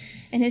waist,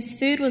 and his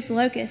food was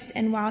locusts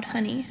and wild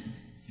honey.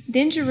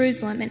 Then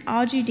Jerusalem and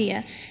all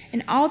Judea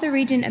and all the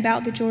region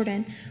about the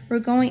Jordan were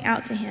going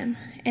out to him,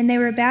 and they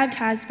were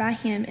baptized by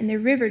him in the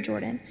river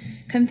Jordan,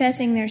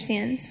 confessing their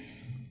sins.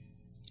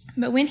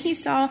 But when he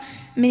saw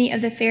many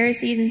of the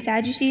Pharisees and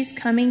Sadducees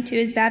coming to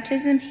his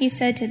baptism, he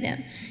said to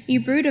them, "You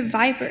brood of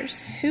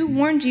vipers, who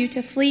warned you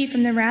to flee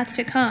from the wrath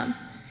to come?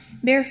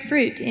 Bear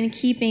fruit in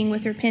keeping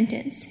with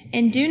repentance,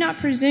 and do not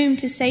presume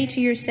to say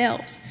to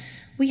yourselves,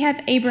 'We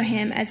have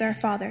Abraham as our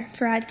father,'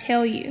 for I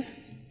tell you,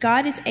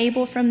 God is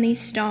able from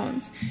these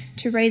stones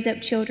to raise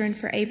up children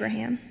for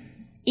Abraham.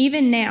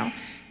 Even now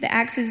the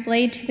axe is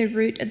laid to the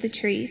root of the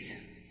trees.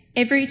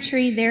 Every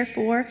tree,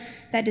 therefore,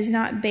 that does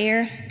not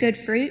bear good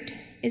fruit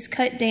is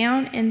cut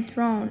down and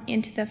thrown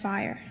into the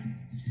fire.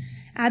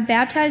 I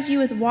baptize you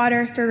with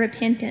water for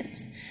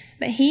repentance,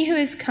 but he who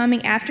is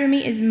coming after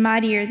me is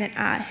mightier than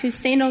I, whose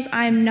sandals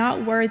I am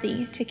not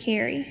worthy to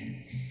carry.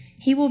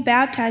 He will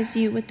baptize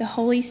you with the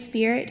Holy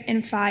Spirit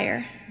and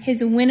fire.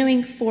 His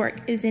winnowing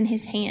fork is in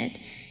his hand,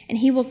 and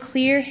he will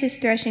clear his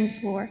threshing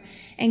floor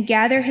and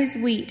gather his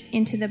wheat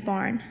into the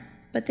barn,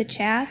 but the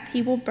chaff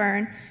he will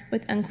burn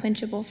with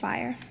unquenchable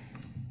fire."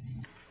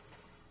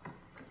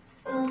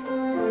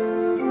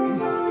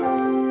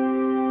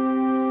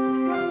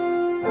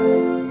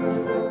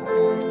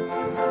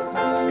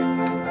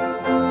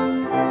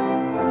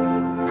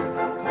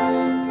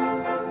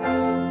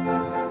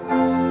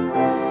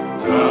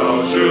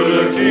 Now should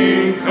a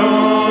king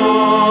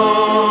come,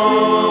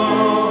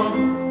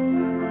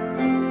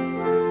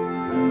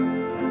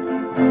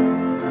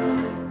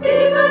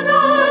 even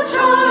a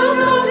child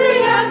knows the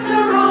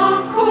answer, of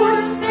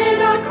course,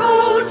 in a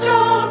coach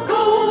of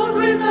gold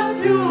with a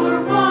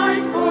pure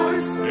white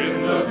horse,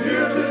 in the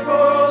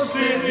beautiful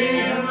city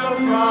in the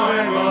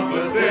prime of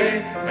the day,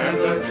 and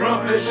the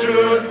trumpet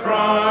should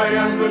cry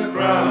and the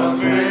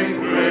crowds make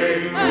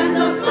way, and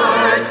the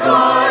flags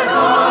fly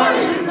high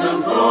in the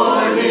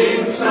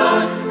morning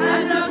sun,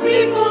 and the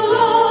people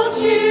all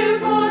cheer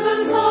for the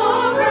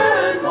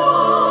sovereign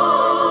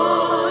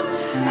one,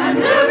 and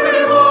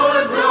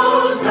everyone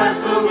knows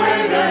that's the way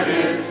that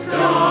it's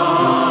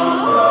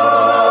done.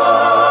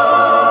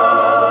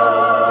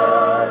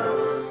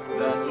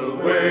 That's the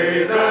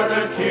way that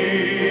a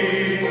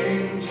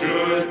king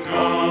should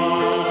come.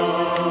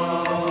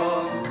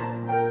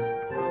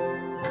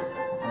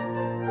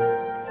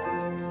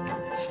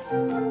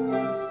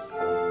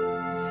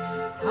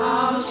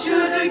 How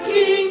should a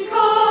king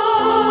come?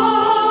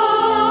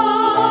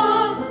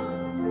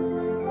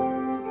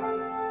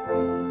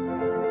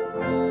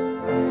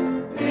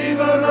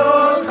 Even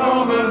a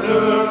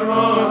commoner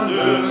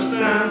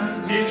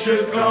understands he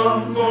should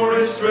come for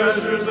his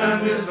treasures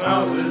and his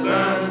houses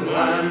and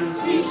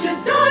lands. He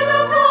should dine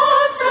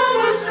upon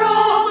summer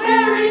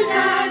strawberries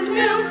and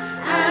milk,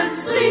 and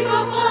sleep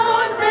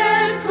upon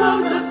red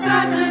clothes of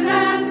satin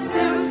and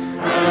silk.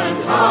 And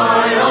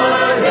high on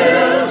a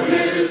hill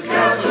his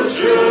castle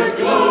should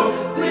glow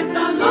with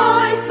the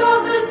lights of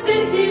the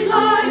city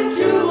like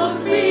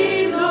jewels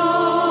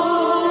below.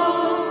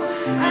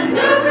 And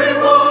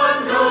everyone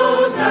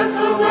knows that's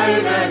the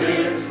way that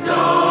it's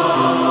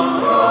done.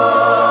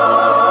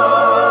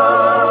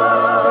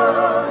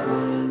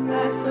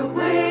 That's the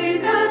way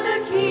that a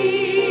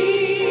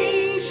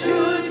king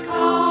should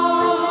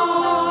come.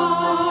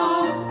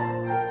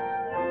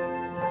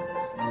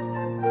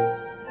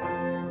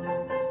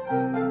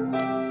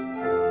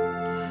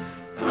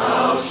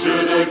 How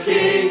should a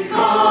king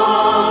come?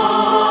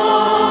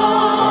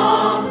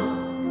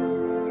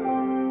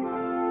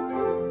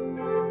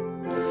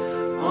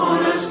 On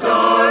a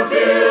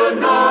star-filled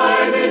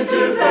night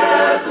into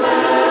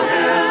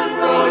Bethlehem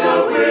rode a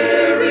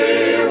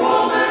weary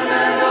woman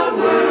and a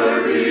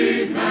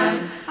worried man,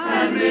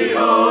 and the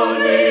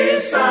only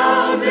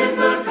sound in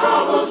the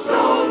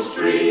cobblestone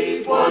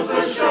street was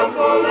the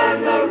shuffle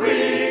and the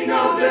ring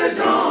of their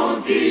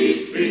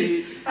donkeys'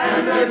 feet,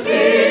 and the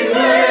king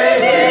lay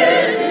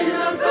hid in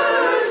a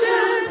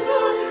virgin's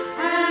womb,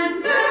 and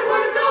there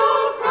were no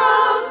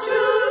crowds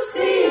to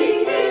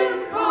see him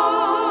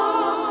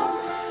come.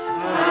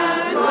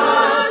 At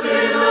last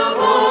in a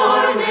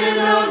barn in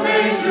a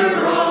manger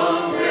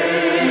of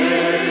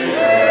hay,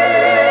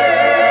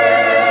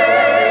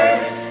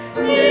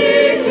 he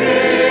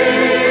came,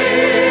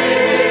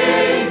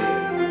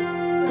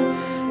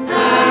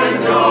 and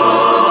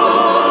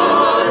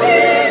God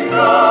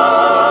incarnate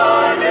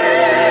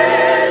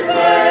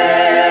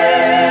came.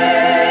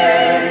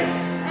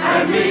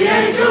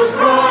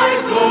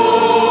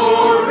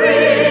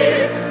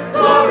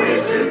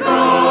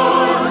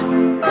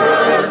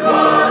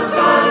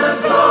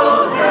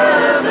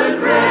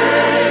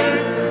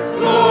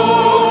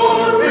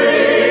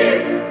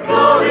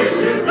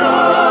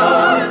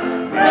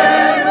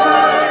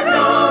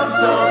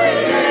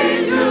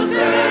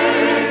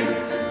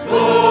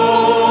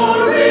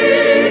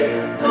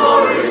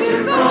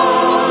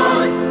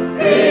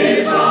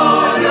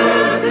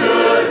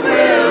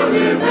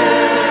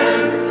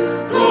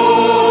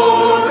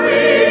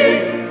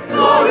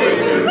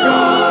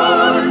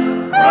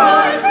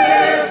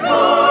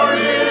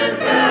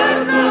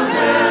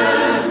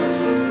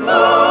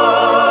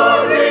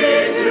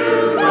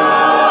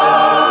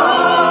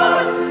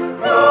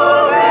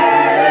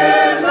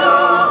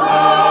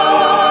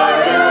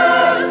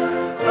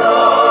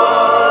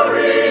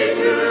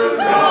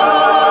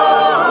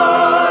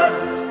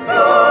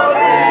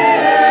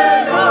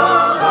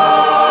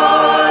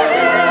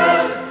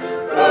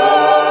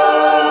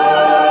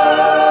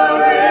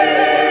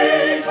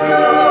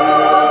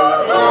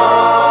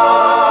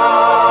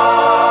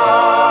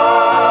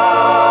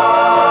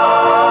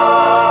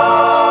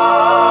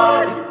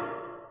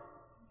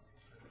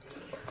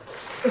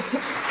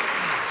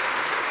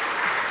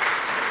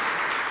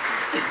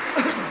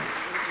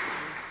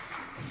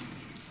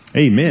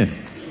 Amen.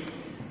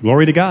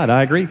 Glory to God.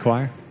 I agree,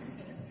 choir.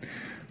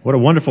 What a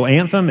wonderful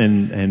anthem.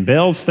 And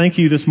bells, thank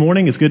you this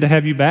morning. It's good to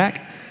have you back.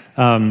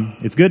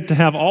 It's good to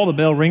have all the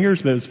bell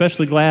ringers, but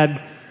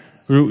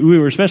we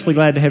were especially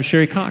glad to have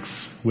Sherry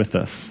Cox with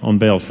us on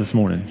bells this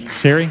morning.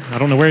 Sherry, I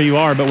don't know where you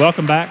are, but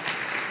welcome back.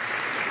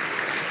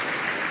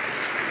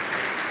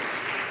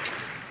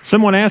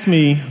 Someone asked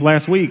me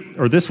last week,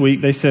 or this week,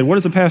 they said, what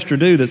does a pastor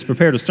do that's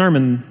prepared a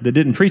sermon that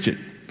didn't preach it?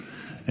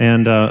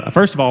 And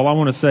first of all, I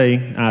want to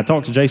say, I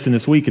talked to Jason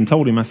this week and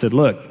told him, I said,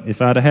 look,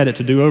 if I'd have had it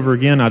to do over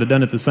again, I'd have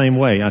done it the same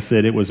way. I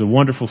said, it was a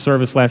wonderful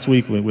service last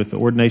week with the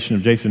ordination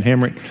of Jason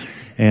Hamrick.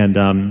 And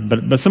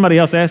but somebody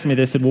else asked me,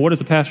 they said, well, what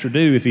does a pastor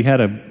do if he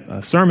had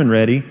a sermon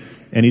ready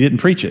and he didn't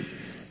preach it?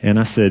 And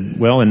I said,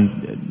 well,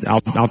 and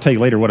I'll tell you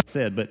later what I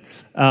said, but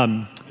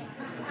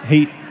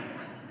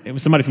it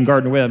was somebody from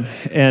Gardner Webb.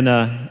 And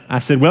I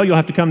said, well, you'll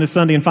have to come this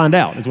Sunday and find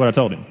out, is what I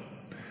told him.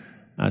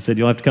 I said,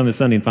 you'll have to come this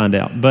Sunday and find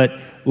out. But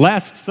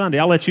last Sunday,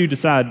 I'll let you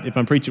decide if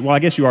I'm preaching. Well, I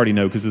guess you already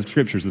know because the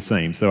scripture's the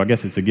same, so I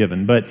guess it's a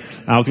given. But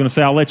I was going to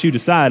say, I'll let you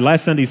decide.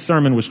 Last Sunday's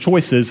sermon was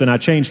choices, and I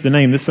changed the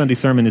name. This Sunday's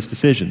sermon is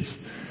decisions.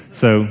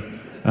 So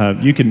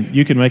you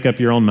can make up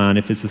your own mind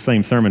if it's the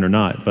same sermon or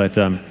not. But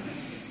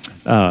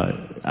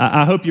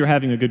I hope you're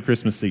having a good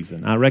Christmas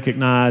season. I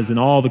recognize in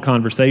all the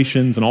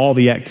conversations and all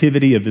the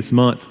activity of this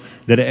month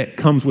that it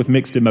comes with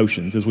mixed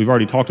emotions. As we've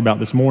already talked about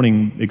this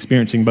morning,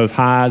 experiencing both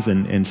highs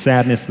and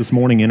sadness this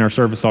morning in our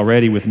service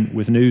already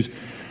with news.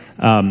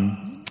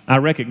 I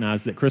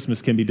recognize that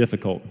Christmas can be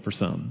difficult for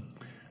some.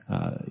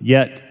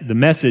 Yet the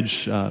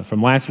message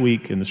from last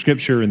week and the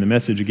scripture and the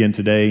message again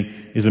today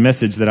is a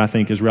message that I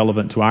think is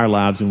relevant to our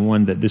lives and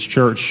one that this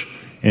church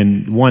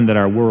and one that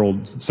our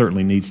world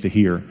certainly needs to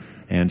hear.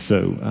 And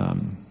so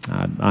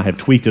I have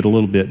tweaked it a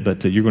little bit,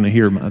 but you're going to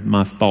hear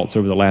my thoughts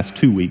over the last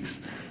 2 weeks.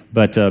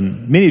 But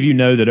many of you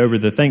know that over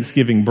the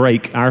Thanksgiving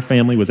break, our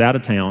family was out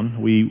of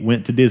town. We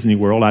went to Disney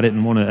World. I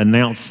didn't want to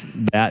announce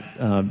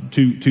that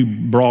too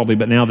broadly,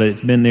 but now that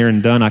it's been there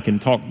and done, I can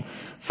talk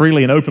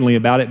freely and openly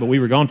about it. But we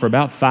were gone for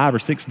about 5 or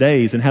 6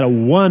 days and had a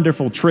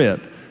wonderful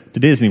trip to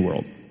Disney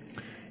World.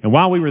 And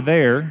while we were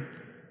there,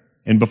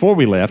 and before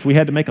we left, we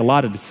had to make a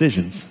lot of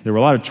decisions. There were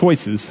a lot of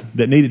choices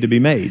that needed to be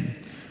made.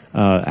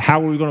 How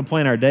were we going to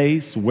plan our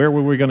days? Where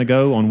were we going to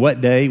go? On what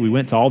day? We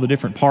went to all the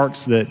different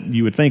parks that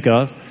you would think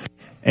of.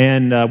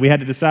 And we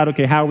had to decide,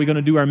 okay, how are we going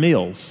to do our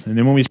meals? And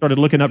then when we started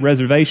looking up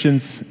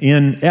reservations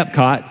in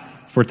Epcot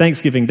for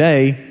Thanksgiving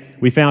Day,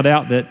 we found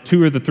out that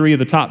 2 or 3 of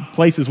the top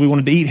places we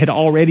wanted to eat had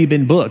already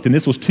been booked. And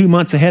this was 2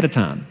 months ahead of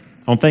time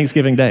on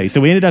Thanksgiving Day. So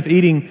we ended up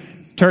eating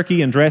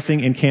turkey and dressing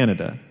in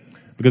Canada.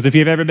 Because if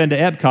you've ever been to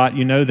Epcot,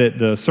 you know that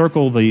the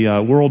circle, the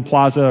World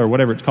Plaza or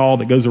whatever it's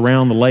called that goes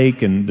around the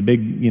lake and the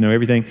big,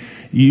 everything,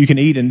 you can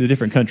eat in the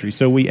different countries.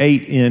 So we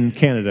ate in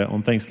Canada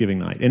on Thanksgiving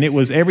night. And it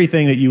was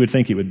everything that you would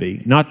think it would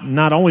be.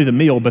 Not only the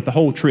meal, but the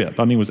whole trip.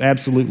 I mean, it was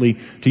absolutely,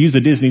 to use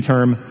a Disney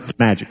term,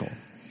 magical.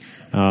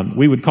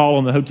 We would call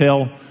on the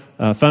hotel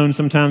phone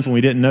sometimes when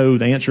we didn't know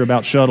the answer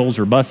about shuttles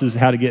or buses,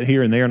 how to get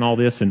here and there and all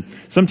this. And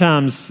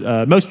sometimes,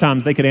 most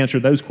times they could answer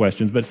those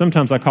questions, but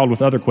sometimes I called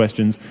with other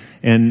questions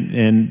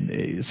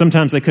and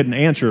sometimes they couldn't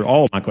answer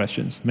all of my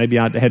questions. Maybe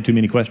I had too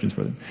many questions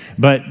for them,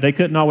 but they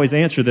couldn't always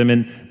answer them.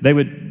 And they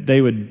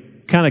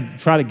would kind of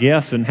try to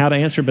guess and how to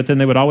answer, but then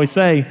they would always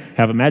say,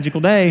 have a magical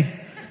day.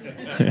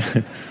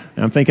 And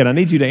I'm thinking, I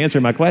need you to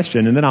answer my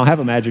question and then I'll have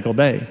a magical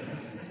day.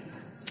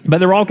 But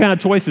there were all kind of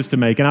choices to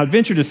make. And I would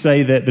venture to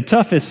say that the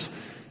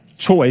toughest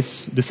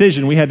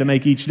decision we had to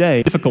make each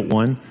day, difficult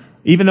one.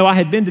 Even though I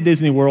had been to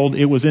Disney World,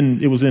 it was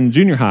in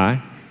junior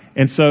high,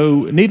 and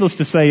so needless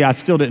to say, I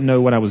still didn't know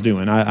what I was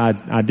doing.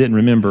 I didn't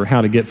remember how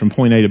to get from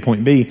point A to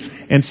point B,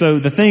 and so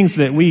the things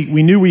that we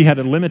knew we had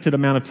a limited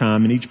amount of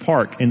time in each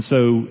park, and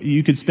so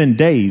you could spend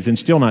days and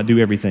still not do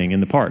everything in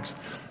the parks.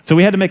 So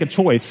we had to make a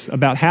choice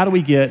about how do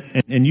we get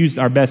and use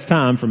our best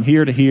time from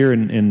here to here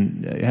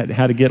and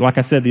how to get, like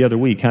I said the other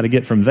week, how to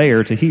get from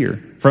there to here,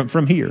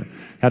 from here,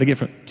 how to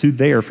get to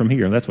there from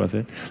here. That's what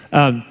I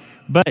said.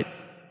 But,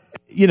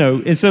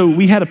 and so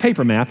we had a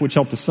paper map, which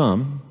helped us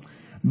some.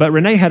 But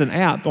Renee had an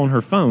app on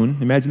her phone,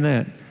 imagine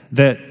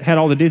that had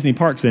all the Disney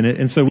parks in it.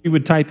 And so we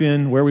would type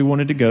in where we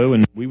wanted to go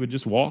and we would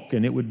just walk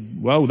and it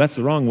would, whoa, that's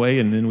the wrong way.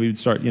 And then we would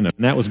start, and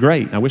that was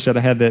great. I wish I'd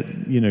have had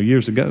that,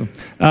 years ago.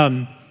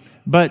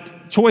 But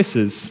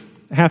choices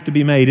have to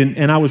be made.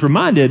 And I was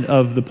reminded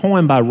of the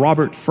poem by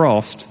Robert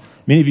Frost.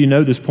 Many of you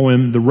know this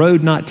poem, The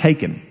Road Not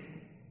Taken.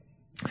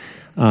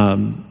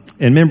 And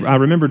I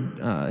remembered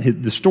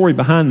the story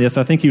behind this.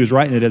 I think he was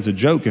writing it as a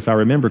joke, if I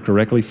remember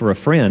correctly, for a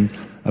friend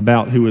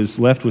about who was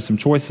left with some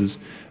choices.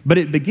 But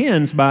it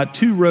begins by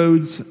 2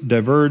 roads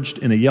diverged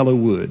in a yellow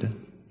wood.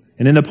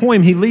 And in the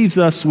poem, he leaves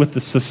us with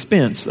the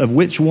suspense of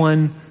which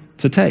one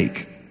to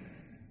take.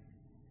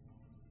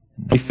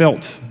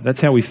 That's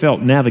how we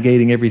felt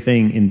navigating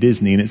everything in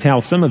Disney. And it's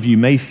how some of you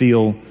may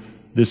feel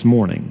this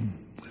morning.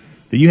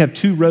 That you have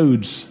 2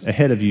 roads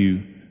ahead of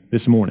you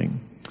this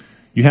morning.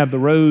 You have the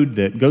road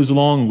that goes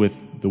along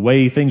with the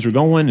way things are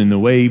going and the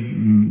way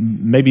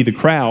maybe the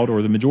crowd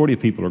or the majority of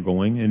people are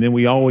going. And then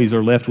we always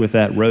are left with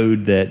that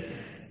road that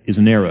is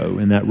narrow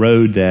and that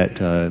road that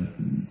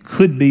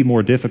could be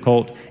more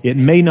difficult. It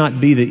may not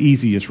be the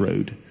easiest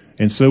road.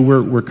 And so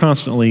we're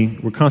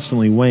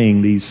constantly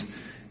weighing these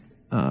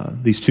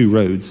two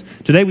roads.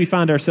 Today we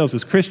find ourselves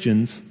as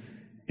Christians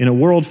in a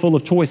world full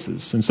of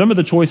choices. And some of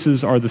the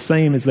choices are the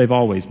same as they've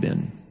always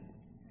been.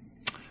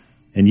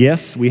 And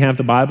yes, we have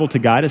the Bible to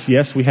guide us.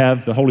 Yes, we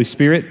have the Holy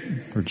Spirit,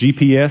 or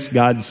GPS,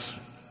 God's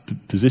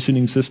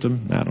positioning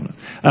system. I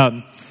don't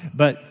know.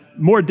 But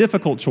more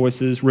difficult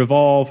choices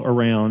revolve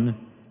around,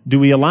 do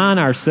we align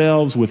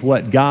ourselves with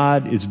what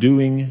God is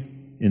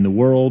doing in the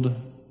world,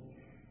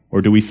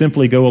 or do we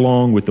simply go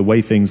along with the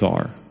way things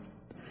are?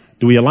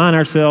 Do we align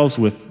ourselves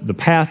with the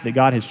path that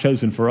God has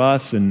chosen for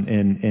us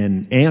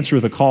and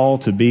answer the call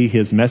to be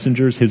His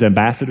messengers, His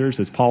ambassadors,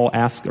 as Paul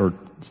asks or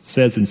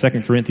says in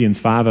 2 Corinthians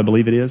 5, I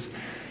believe it is?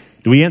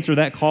 Do we answer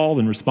that call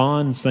and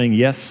respond saying,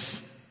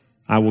 yes,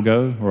 I will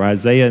go? Or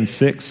Isaiah in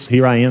 6,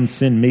 here I am,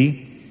 send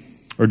me?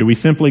 Or do we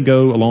simply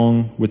go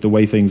along with the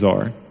way things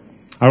are?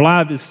 Our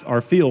lives are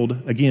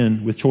filled,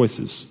 again, with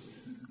choices.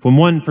 From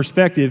one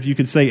perspective, you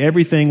could say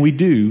everything we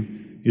do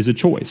is a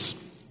choice.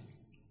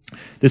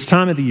 This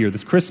time of the year,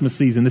 this Christmas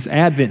season, this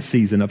Advent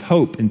season of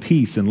hope and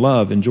peace and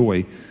love and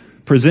joy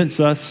presents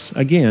us,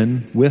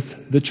 again,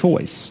 with the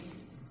choice.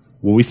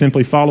 Will we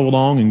simply follow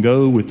along and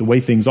go with the way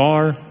things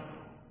are,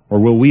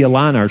 or will we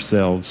align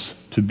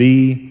ourselves to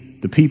be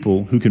the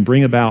people who can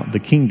bring about the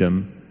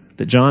kingdom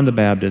that John the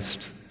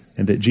Baptist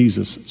and that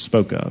Jesus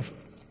spoke of?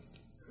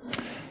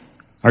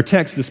 Our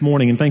text this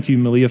morning, and thank you,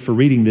 Malia, for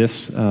reading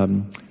this,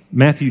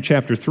 Matthew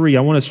chapter 3,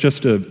 I want us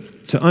just to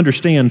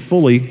understand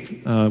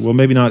fully, well,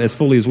 maybe not as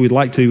fully as we'd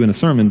like to in a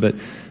sermon, but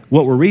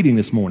what we're reading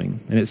this morning.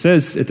 And it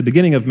says at the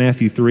beginning of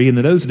Matthew 3, in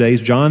those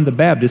days, John the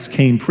Baptist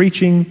came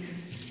preaching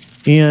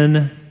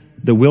in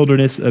the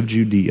wilderness of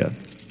Judea.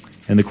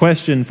 And the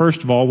question,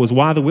 first of all, was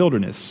why the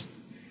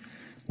wilderness?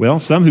 Well,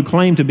 some who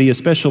claim to be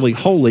especially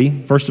holy,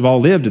 first of all,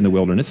 lived in the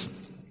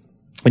wilderness.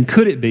 And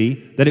could it be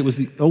that it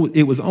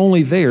was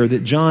only there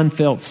that John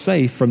felt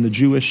safe from the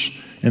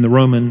Jewish and the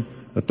Roman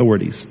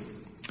authorities?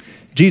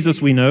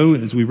 Jesus, we know,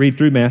 as we read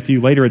through Matthew,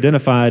 later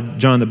identified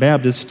John the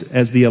Baptist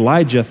as the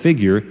Elijah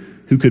figure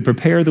who could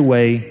prepare the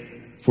way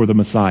for the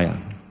Messiah.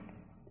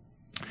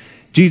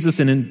 Jesus,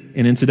 and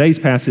in today's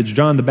passage,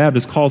 John the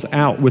Baptist calls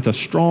out with a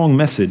strong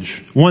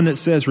message, one that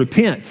says,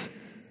 repent,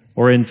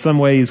 or in some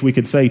ways we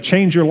could say,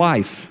 change your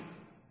life.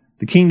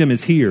 The kingdom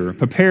is here.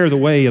 Prepare the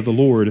way of the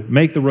Lord.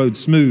 Make the road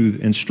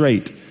smooth and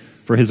straight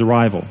for His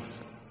arrival.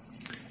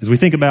 As we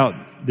think about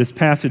this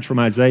passage from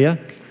Isaiah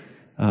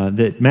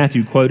that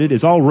Matthew quoted,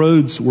 as all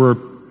roads were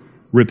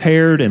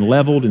repaired and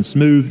leveled and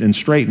smoothed and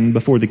straightened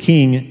before the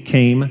king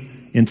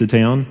came into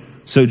town,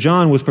 so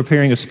John was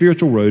preparing a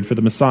spiritual road for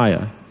the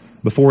Messiah.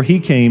 Before he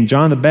came,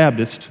 John the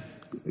Baptist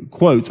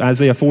quotes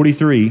Isaiah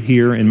 43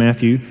 here in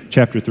Matthew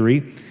chapter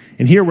 3.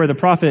 And here where the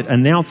prophet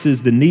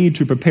announces the need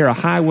to prepare a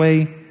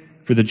highway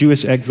for the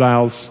Jewish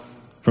exiles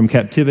from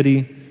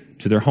captivity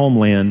to their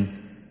homeland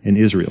in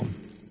Israel.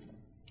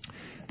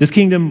 This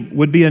kingdom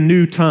would be a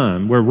new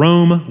time where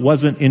Rome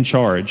wasn't in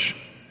charge,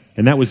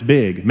 and that was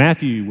big.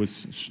 Matthew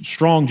was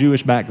strong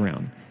Jewish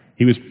background.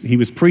 He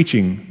was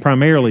preaching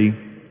primarily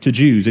to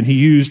Jews, and he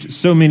used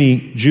so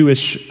many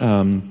Jewish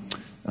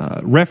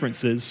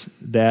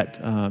references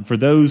that for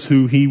those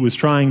who he was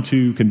trying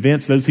to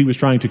convince, those he was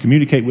trying to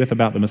communicate with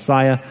about the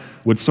Messiah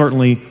would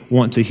certainly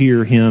want to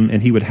hear him,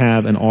 and he would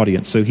have an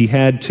audience. So he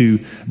had to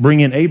bring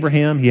in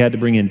Abraham, he had to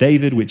bring in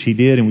David, which he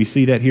did, and we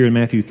see that here in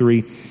Matthew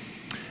 3.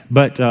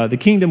 But the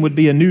kingdom would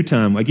be a new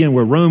time, again,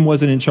 where Rome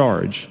wasn't in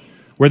charge,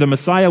 where the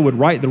Messiah would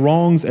right the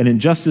wrongs and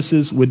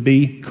injustices would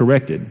be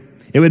corrected.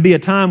 It would be a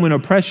time when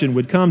oppression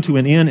would come to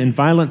an end and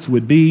violence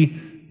would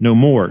be no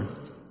more.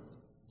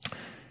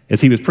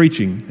 As he was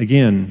preaching,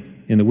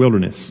 again, in the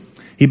wilderness,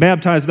 he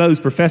baptized those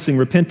professing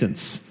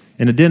repentance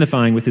and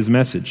identifying with his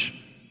message.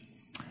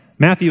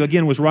 Matthew,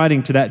 again, was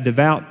writing to that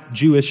devout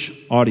Jewish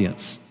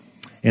audience,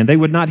 and they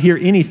would not hear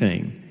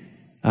anything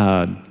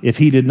if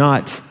he did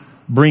not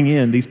bring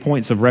in these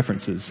points of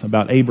references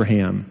about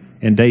Abraham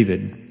and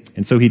David.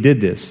 And so he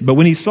did this. But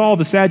when he saw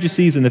the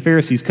Sadducees and the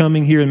Pharisees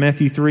coming here in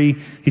Matthew 3,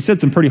 he said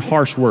some pretty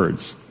harsh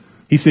words.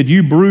 He said,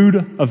 "You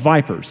brood of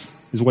vipers,"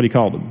 is what he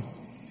called them.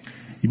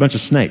 You bunch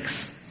of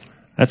snakes.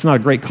 That's not a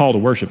great call to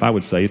worship, I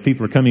would say. If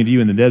people are coming to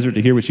you in the desert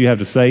to hear what you have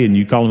to say and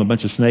you call them a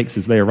bunch of snakes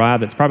as they arrive,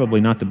 that's probably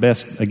not the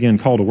best, again,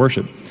 call to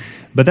worship.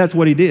 But that's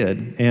what he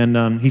did.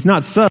 And he's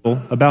not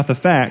subtle about the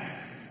fact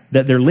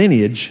that their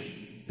lineage,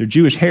 their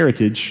Jewish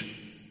heritage,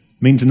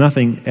 means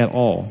nothing at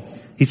all.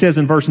 He says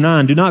in verse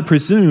 9, "Do not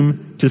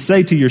presume to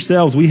say to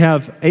yourselves, we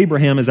have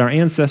Abraham as our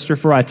ancestor,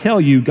 for I tell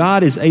you,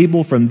 God is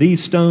able from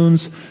these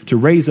stones to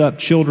raise up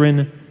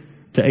children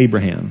to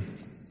Abraham."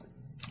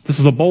 This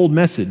is a bold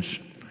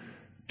message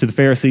to the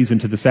Pharisees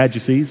and to the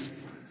Sadducees.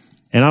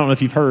 And I don't know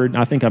if you've heard,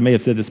 I think I may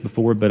have said this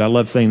before, but I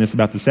love saying this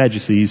about the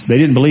Sadducees. They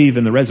didn't believe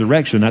in the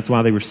resurrection. That's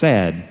why they were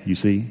sad, you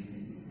see.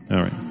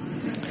 All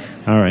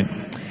right.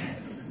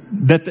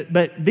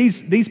 But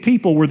these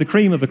people were the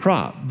cream of the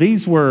crop.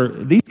 These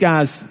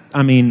guys,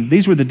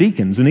 these were the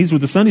deacons and these were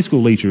the Sunday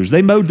school teachers.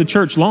 They mowed the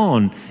church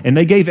lawn and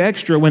they gave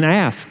extra when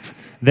asked.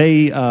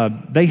 They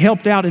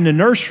helped out in the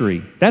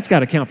nursery. That's got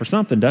to count for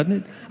something, doesn't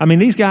it? I mean,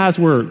 these guys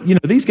were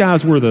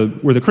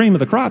the cream of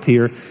the crop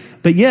here,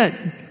 but yet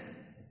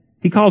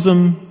he calls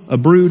them a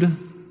brood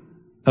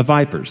of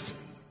vipers.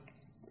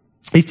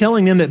 He's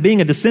telling them that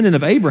being a descendant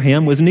of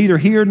Abraham was neither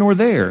here nor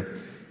there.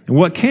 And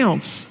what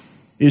counts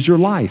is your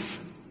life.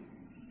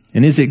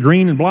 And is it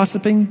green and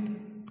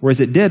blossoming, or is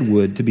it dead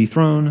wood to be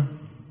thrown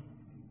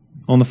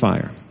on the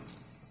fire?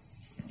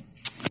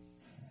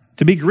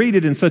 To be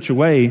greeted in such a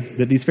way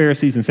that these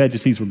Pharisees and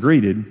Sadducees were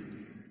greeted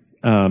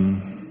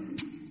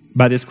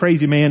by this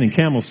crazy man in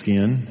camel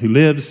skin who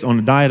lives on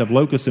a diet of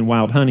locusts and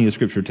wild honey, as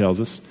Scripture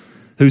tells us,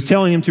 who's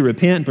telling him to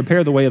repent and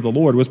prepare the way of the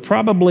Lord, was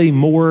probably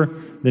more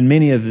than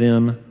many of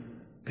them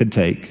could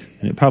take.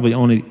 And it probably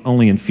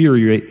only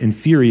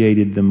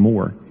infuriated them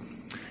more.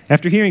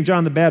 After hearing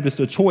John the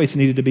Baptist, a choice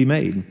needed to be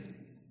made.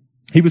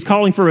 He was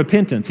calling for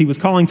repentance. He was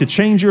calling to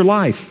change your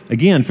life.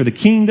 Again, for the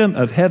kingdom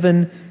of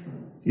heaven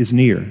is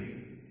near.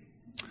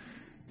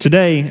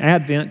 Today,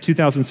 Advent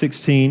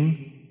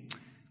 2016,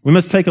 we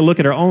must take a look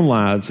at our own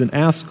lives and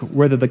ask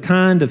whether the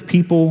kind of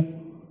people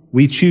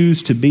we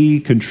choose to be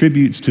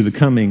contributes to the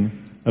coming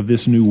of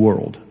this new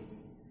world.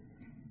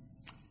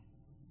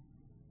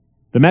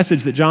 The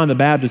message that John the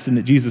Baptist and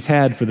that Jesus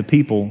had for the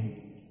people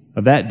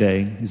of that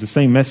day is the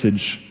same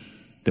message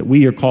that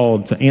we are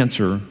called to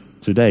answer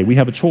today. We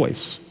have a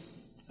choice.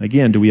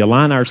 Again, do we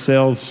align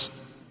ourselves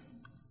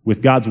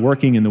with God's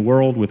working in the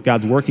world, with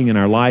God's working in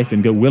our life,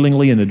 and go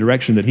willingly in the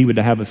direction that He would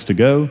have us to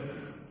go?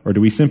 Or do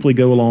we simply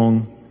go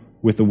along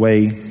with the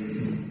way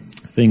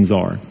things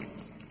are?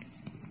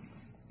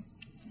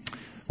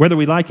 Whether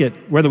we like it,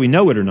 whether we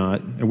know it or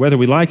not, or whether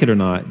we like it or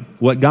not,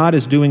 what God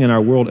is doing in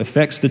our world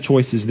affects the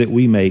choices that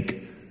we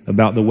make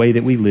about the way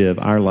that we live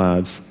our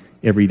lives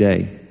every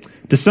day.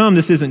 To some,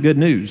 this isn't good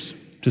news.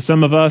 To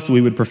some of us,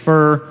 we would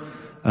prefer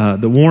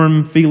the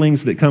warm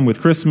feelings that come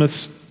with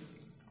Christmas,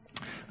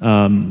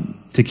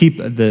 to keep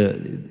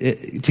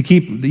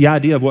the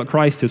idea of what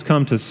Christ has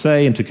come to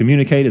say and to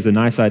communicate as a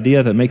nice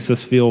idea that makes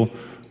us feel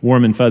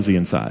warm and fuzzy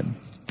inside.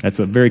 That's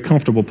a very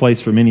comfortable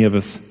place for many of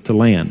us to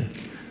land.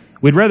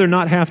 We'd rather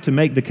not have to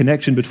make the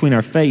connection between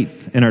our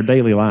faith and our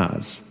daily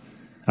lives.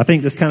 I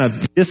think this kind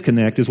of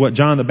disconnect is what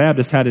John the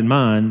Baptist had in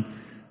mind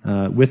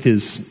with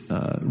his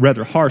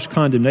rather harsh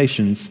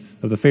condemnations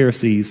of the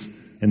Pharisees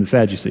and the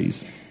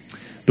Sadducees.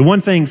 The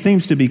one thing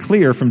seems to be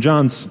clear from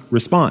John's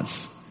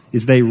response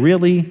is they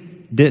really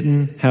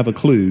didn't have a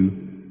clue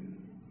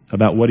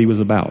about what he was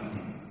about.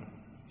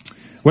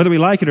 Whether we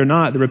like it or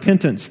not, the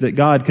repentance that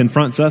God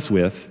confronts us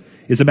with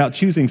is about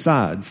choosing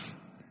sides.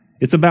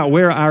 It's about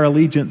where our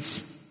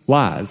allegiance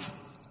lies.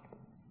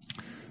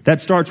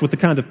 That starts with the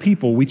kind of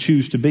people we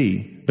choose to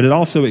be, but it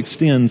also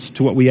extends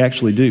to what we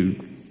actually do.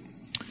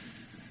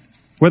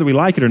 Whether we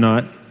like it or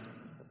not,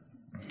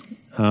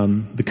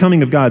 the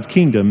coming of God's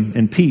kingdom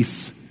and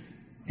peace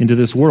into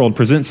this world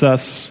presents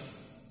us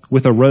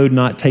with a road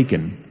not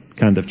taken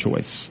kind of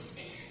choice.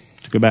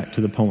 To go back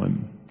to the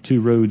poem,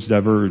 two roads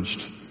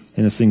diverged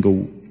in a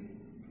single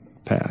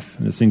path,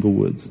 in a single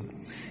woods.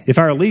 If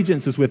our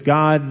allegiance is with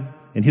God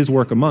and His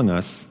work among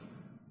us,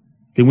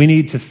 then we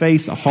need to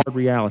face a hard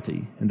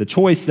reality. And the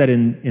choice that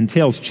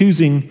entails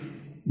choosing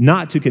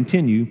not to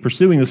continue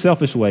pursuing the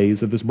selfish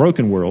ways of this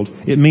broken world,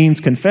 it means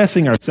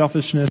confessing our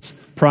selfishness,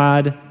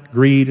 pride,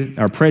 greed,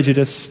 our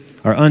prejudice,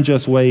 our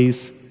unjust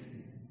ways,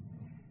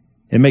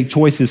 and make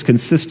choices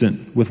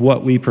consistent with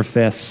what we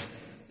profess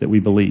that we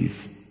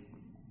believe.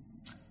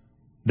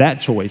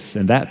 That choice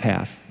and that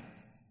path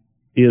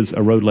is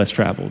a road less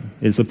traveled.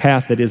 It's a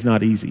path that is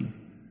not easy.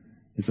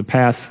 It's a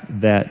path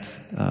that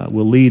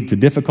will lead to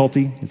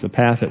difficulty. It's a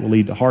path that will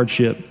lead to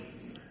hardship.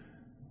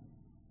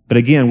 But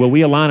again, will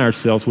we align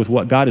ourselves with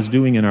what God is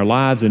doing in our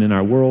lives and in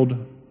our world,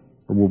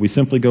 or will we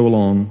simply go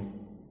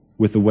along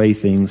with the way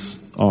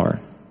things are?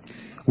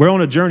 We're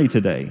on a journey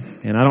today,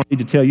 and I don't need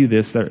to tell you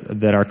this,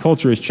 that our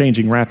culture is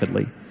changing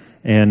rapidly.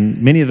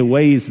 And many of the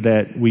ways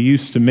that we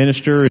used to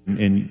minister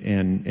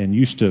and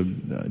used to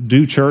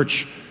do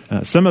church,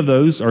 some of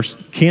those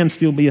can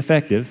still be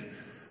effective.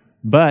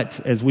 But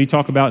as we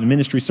talk about in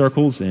ministry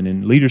circles and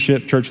in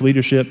leadership, church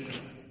leadership,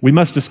 we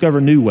must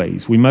discover new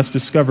ways. We must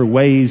discover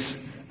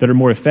ways that are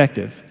more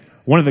effective.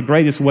 One of the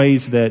greatest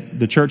ways that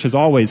the church has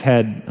always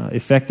had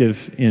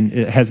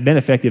has been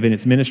effective in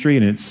its ministry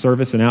and its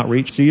service and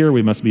outreach. Here,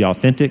 we must be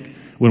authentic.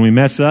 When we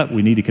mess up,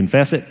 we need to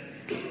confess it.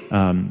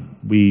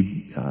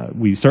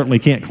 We certainly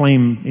can't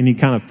claim any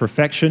kind of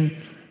perfection,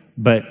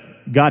 but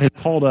God has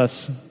called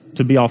us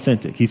to be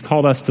authentic. He's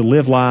called us to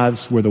live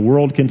lives where the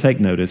world can take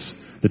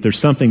notice that there's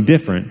something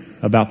different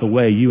about the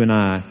way you and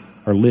I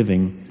are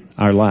living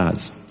our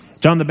lives.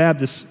 John the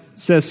Baptist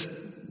says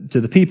to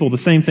the people the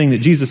same thing that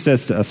Jesus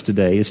says to us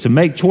today, is to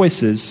make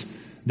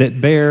choices that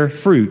bear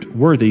fruit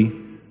worthy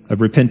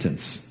of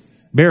repentance.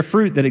 Bear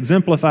fruit that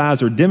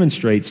exemplifies or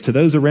demonstrates to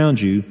those around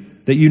you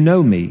that you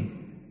know me,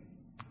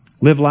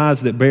 Live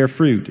lives that bear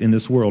fruit in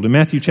this world. In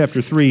Matthew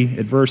chapter 3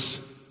 at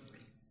verse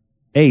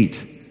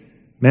 8,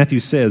 Matthew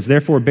says,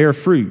 "Therefore bear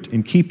fruit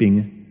in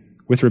keeping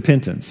with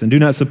repentance. And do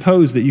not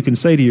suppose that you can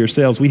say to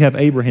yourselves, we have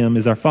Abraham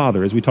as our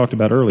father," as we talked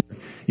about earlier.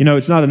 You know,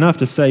 it's not enough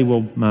to say,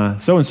 well, my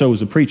so-and-so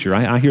was a preacher.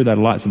 I hear that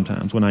a lot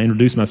sometimes. When I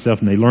introduce myself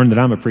and they learn that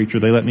I'm a preacher,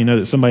 they let me know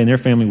that somebody in their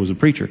family was a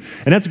preacher.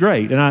 And that's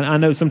great. And I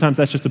know sometimes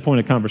that's just a point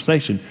of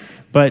conversation.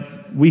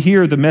 But we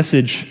hear the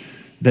message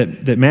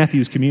that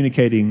Matthew is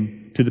communicating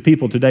to the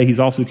people today. He's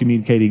also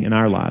communicating in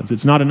our lives.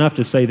 It's not enough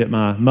to say that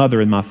my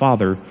mother and my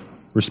father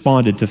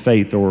responded to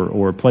faith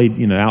or played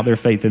out their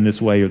faith in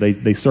this way, or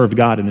they served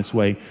God in this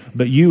way.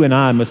 But you and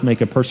I must make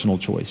a personal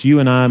choice. You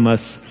and I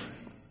must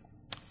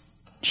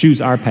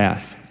choose our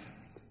path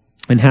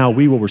and how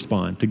we will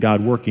respond to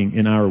God working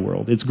in our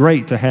world. It's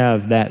great to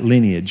have that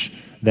lineage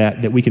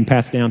that we can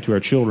pass down to our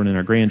children and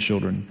our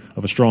grandchildren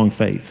of a strong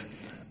faith.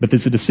 But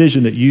it's a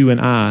decision that you and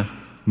I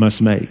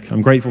must make.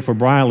 I'm grateful for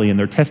Briley and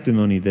their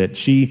testimony that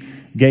she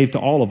gave to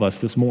all of us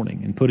this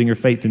morning in putting her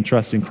faith and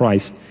trust in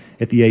Christ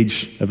at the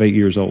age of 8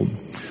 years old.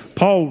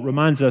 Paul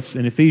reminds us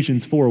in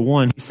Ephesians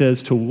 4:1, he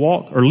says to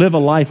walk or live a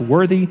life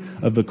worthy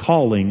of the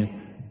calling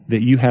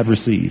that you have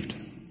received.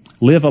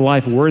 Live a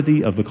life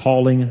worthy of the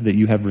calling that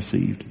you have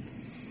received.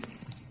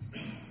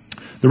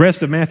 The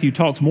rest of Matthew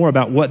talks more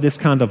about what this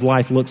kind of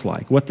life looks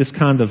like, what this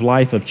kind of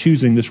life of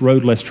choosing this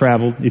road less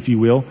traveled, if you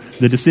will,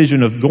 the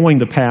decision of going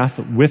the path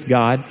with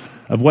God,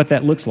 of what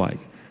that looks like.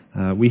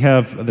 We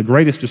have the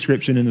greatest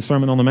description in the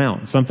Sermon on the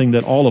Mount, something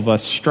that all of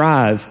us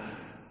strive,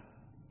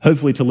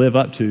 hopefully, to live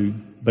up to,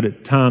 but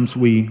at times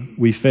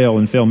we fail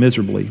and fail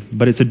miserably.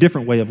 But it's a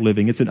different way of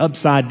living. It's an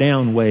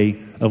upside-down way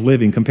of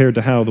living compared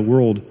to how the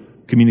world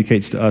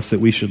communicates to us that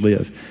we should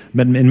live.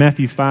 But in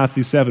Matthew 5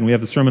 through 7, we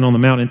have the Sermon on the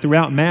Mount, and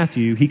throughout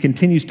Matthew, he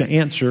continues to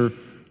answer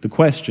the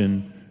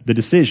question, the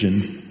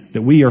decision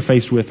that we are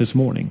faced with this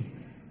morning.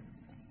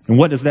 And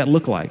what does that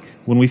look like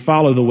when we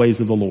follow the ways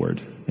of the Lord?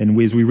 And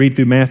as we read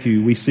through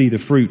Matthew, we see the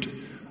fruit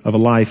of a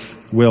life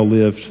well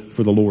lived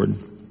for the Lord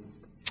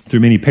through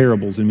many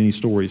parables and many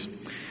stories.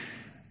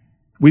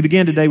 We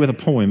began today with a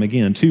poem.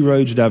 Again, 2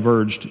 roads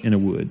diverged in a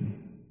wood.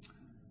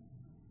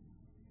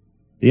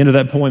 The end of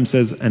that poem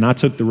says, "And I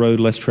took the road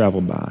less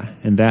traveled by,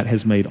 and that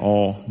has made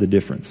all the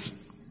difference."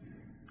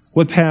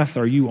 What path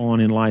are you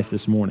on in life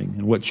this morning?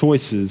 And what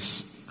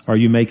choices are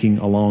you making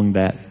along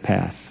that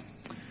path?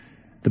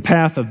 The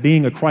path of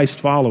being a Christ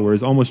follower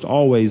is almost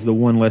always the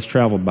one less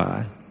traveled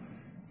by.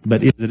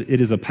 But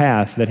it is a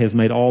path that has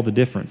made all the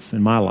difference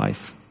in my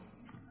life.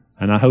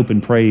 And I hope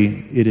and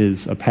pray it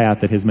is a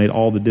path that has made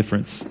all the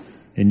difference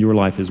in your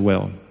life as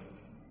well.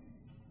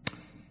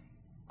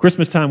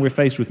 Christmas time, we're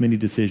faced with many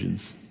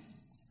decisions.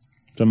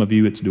 Some of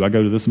you, it's do I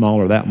go to this mall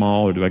or that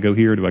mall, or do I go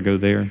here, do I go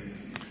there?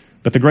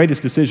 But the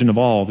greatest decision of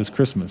all this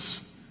Christmas,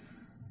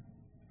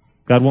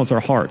 God wants our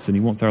hearts and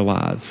he wants our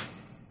lives.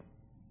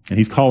 And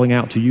he's calling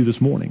out to you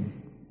this morning.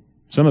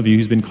 Some of you,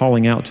 he's been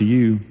calling out to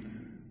you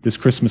this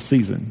Christmas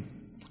season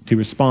to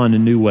respond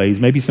in new ways,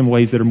 maybe some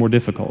ways that are more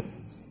difficult.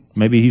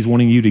 Maybe he's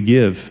wanting you to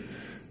give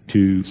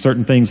to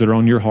certain things that are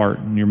on your heart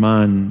and your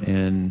mind,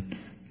 and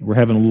we're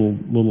having a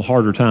little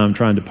harder time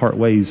trying to part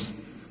ways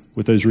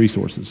with those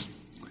resources.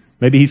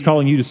 Maybe he's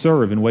calling you to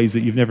serve in ways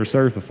that you've never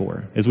served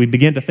before. As we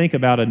begin to think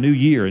about a new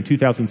year in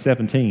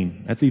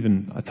 2017,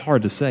 it's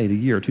hard to say, the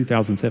year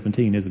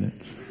 2017, isn't it?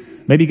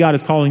 Maybe God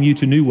is calling you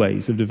to new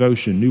ways of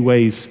devotion, new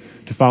ways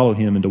to follow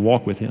him and to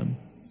walk with him.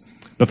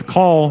 But the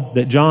call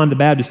that John the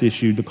Baptist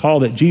issued, the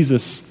call that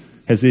Jesus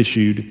has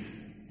issued,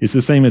 is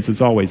the same as it's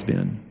always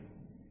been.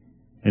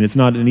 And it's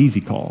not an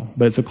easy call,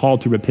 but it's a call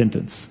to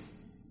repentance.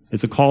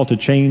 It's a call to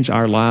change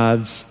our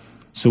lives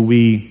so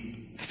we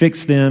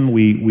fix them,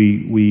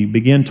 we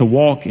begin to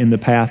walk in the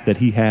path that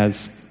he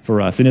has for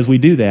us. And as we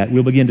do that,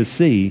 we'll begin to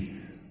see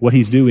what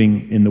he's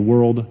doing in the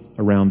world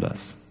around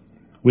us.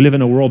 We live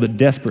in a world that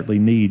desperately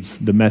needs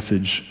the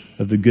message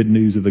of the good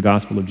news of the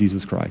gospel of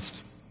Jesus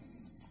Christ.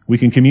 We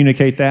can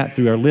communicate that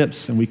through our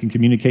lips, and we can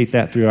communicate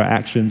that through our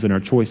actions and our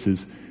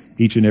choices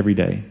each and every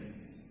day.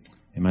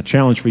 And my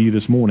challenge for you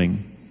this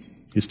morning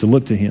is to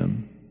look to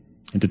him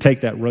and to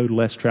take that road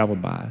less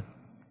traveled by,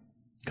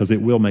 because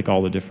it will make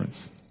all the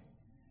difference.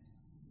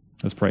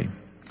 Let's pray.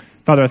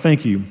 Father, I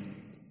thank you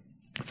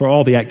for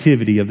all the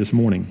activity of this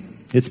morning.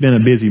 It's been a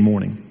busy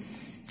morning.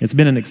 It's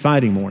been an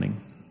exciting morning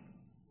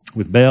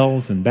with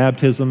bells and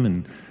baptism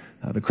and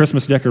the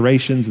Christmas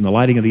decorations and the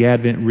lighting of the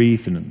Advent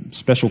wreath and a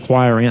special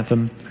choir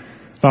anthem.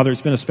 Father,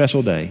 it's been a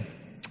special day.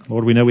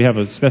 Lord, we know we have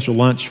a special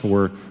lunch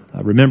for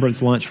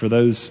remembrance lunch for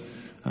those,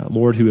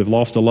 Lord, who have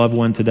lost a loved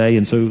one today,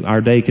 and so our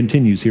day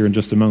continues here in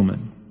just a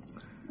moment.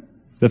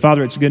 But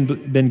Father, it's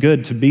been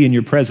good to be in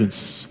your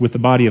presence with the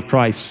body of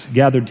Christ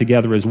gathered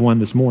together as one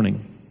this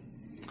morning.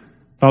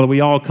 Father,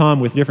 we all come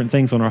with different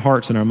things on our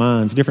hearts and our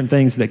minds, different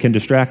things that can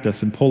distract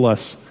us and pull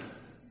us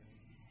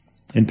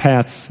in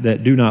paths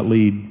that do not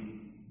lead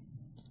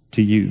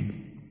to you.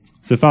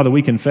 So Father,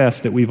 we confess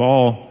that we've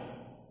all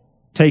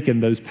taken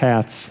those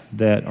paths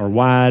that are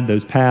wide,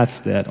 those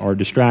paths that are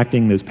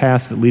distracting, those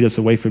paths that lead us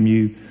away from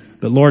you.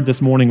 But Lord,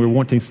 this morning we're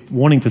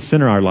wanting to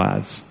center our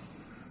lives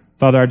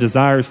Father, our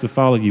desire is to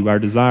follow you. Our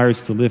desire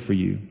is to live for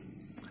you.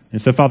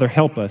 And so, Father,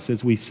 help us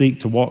as we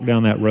seek to walk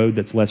down that road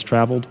that's less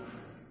traveled.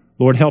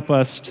 Lord, help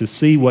us to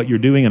see what you're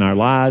doing in our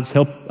lives.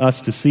 Help us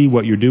to see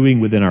what you're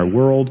doing within our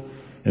world.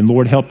 And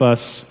Lord, help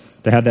us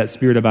to have that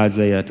spirit of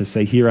Isaiah to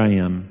say, here I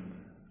am.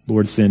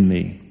 Lord, send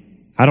me.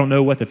 I don't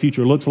know what the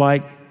future looks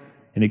like,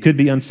 and it could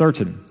be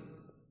uncertain.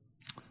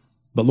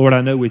 But Lord,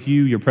 I know with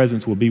you, your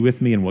presence will be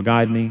with me and will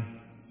guide me.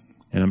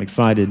 And I'm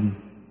excited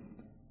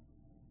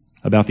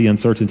about the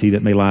uncertainty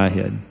that may lie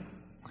ahead.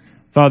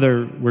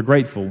 Father, we're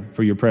grateful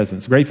for your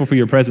presence. Grateful for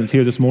your presence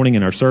here this morning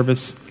in our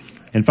service.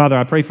 And Father,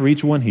 I pray for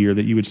each one here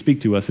that you would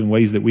speak to us in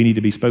ways that we need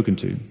to be spoken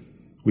to.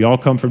 We all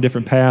come from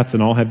different paths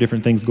and all have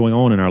different things going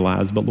on in our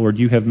lives. But Lord,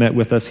 you have met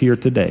with us here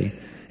today.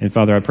 And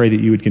Father, I pray that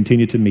you would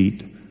continue to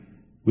meet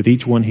with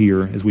each one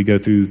here as we go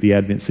through the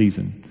Advent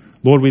season.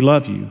 Lord, we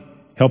love you.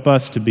 Help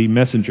us to be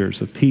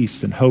messengers of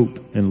peace and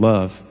hope and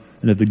love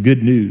and of the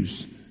good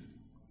news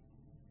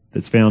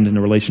that's found in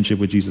a relationship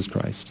with Jesus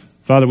Christ.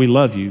 Father, we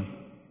love you.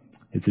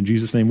 It's in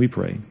Jesus' name we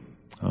pray.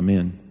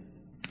 Amen.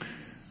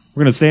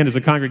 We're going to stand as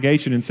a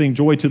congregation and sing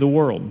Joy to the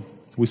World.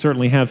 We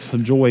certainly have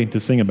some joy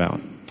to sing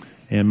about.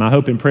 And my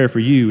hope and prayer for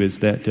you is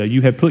that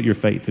you have put your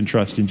faith and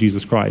trust in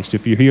Jesus Christ.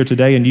 If you're here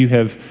today and you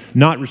have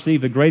not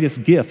received the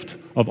greatest gift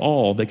of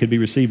all that could be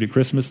received at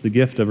Christmas, the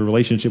gift of a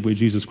relationship with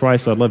Jesus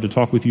Christ, I'd love to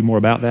talk with you more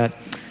about that.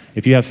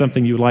 If you have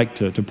something you would like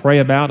to pray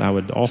about, I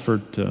would offer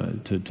to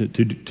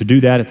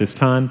do that at this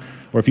time.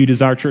 Or if you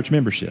desire church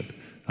membership,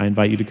 I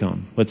invite you to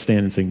come. Let's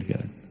stand and sing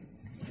together.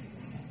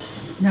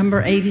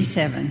 Number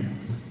 87.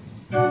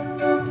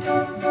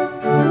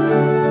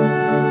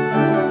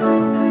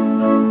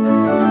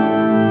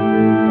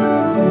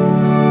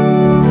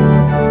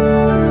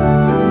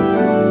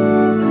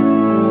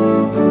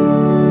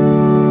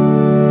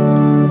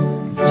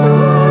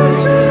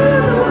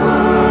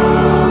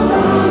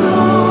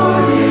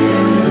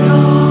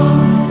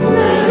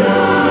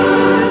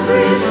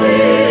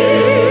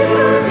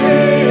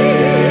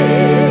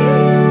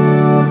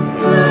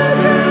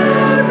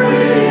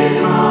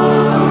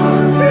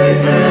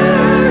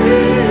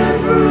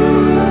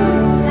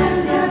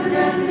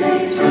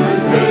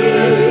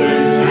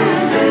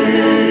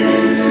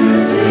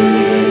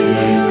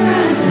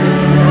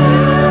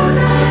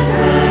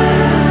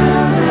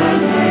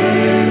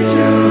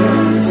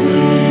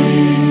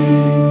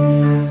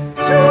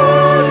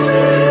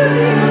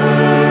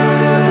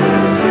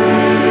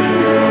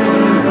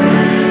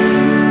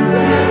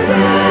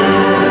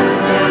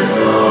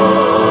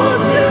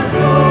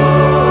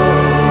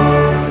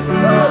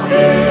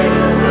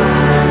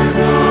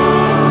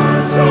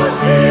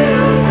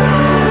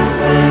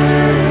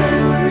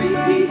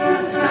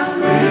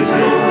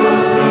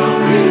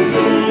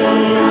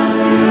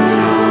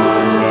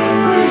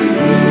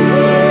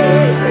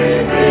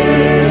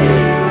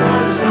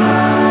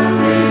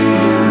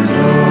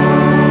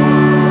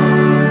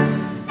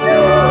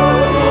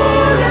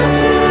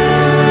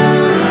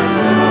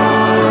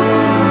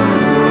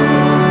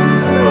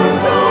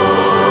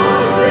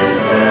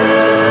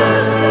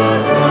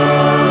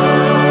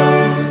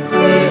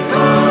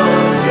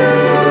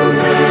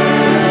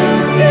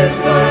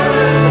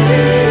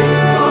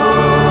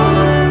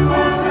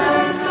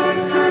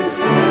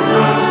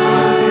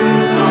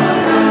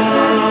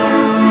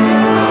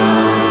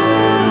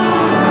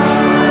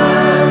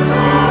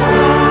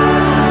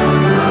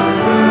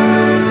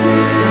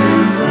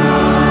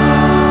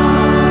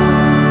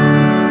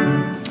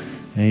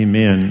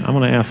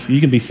 You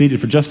can be seated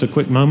for just a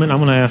quick moment. I'm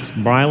going to ask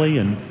Briley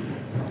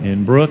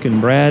and Brooke and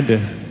Brad to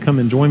come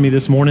and join me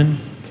this morning.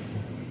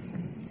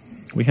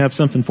 We have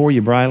something for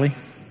you, Briley.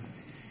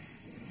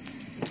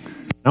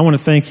 I want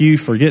to thank you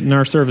for getting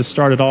our service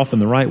started off in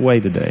the right way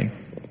today.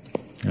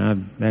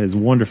 That is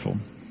wonderful.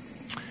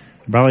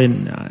 Briley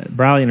and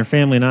her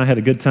family and I had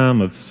a good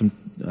time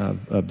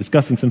of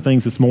discussing some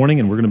things this morning,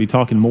 and we're going to be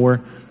talking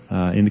more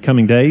in the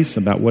coming days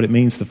about what it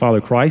means to follow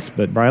Christ.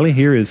 But Briley,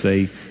 here is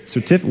a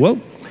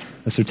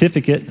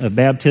certificate of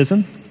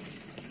baptism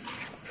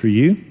for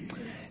you.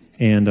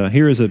 And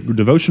here is a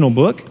devotional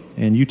book.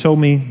 And you told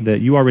me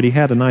that you already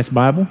had a nice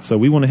Bible. So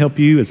we want to help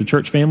you as a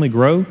church family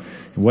grow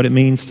and what it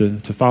means to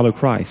follow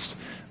Christ.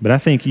 But I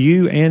think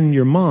you and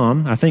your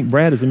mom, I think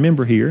Brad is a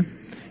member here,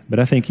 but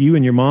I think you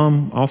and your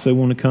mom also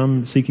want to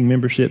come seeking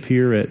membership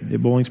here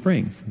at Boiling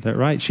Springs. Is that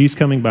right? She's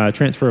coming by a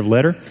transfer of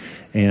letter.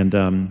 And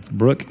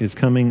Brooke is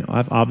coming,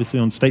 obviously,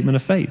 on statement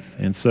of faith.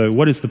 And so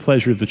what is the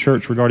pleasure of the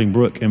church regarding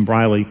Brooke and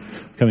Briley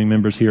becoming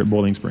members here at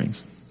Boiling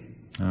Springs?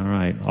 All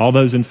right. All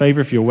those in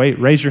favor, if you'll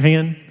raise your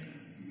hand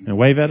and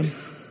wave at them.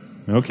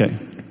 Okay.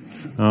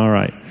 All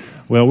right.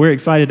 Well, we're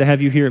excited to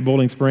have you here at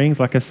Boiling Springs.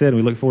 Like I said,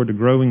 we look forward to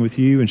growing with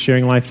you and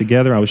sharing life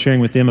together. I was sharing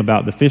with them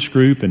about the fish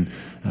group and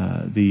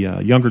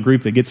the younger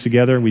group that gets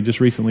together. We just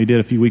recently did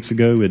a few weeks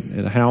ago at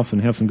a house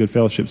and have some good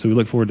fellowship. So we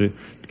look forward to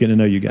getting to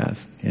know you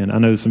guys. And I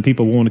know some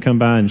people want to come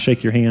by and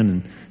shake your hand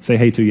and say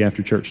hey to you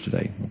after church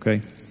today.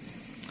 Okay?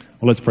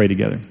 Well, let's pray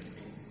together.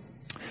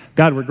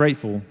 God, we're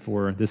grateful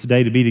for this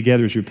day to be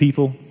together as your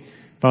people.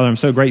 Father, I'm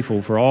so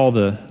grateful for all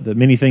the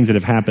many things that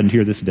have happened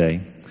here this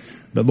day.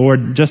 But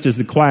Lord, just as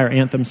the choir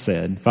anthem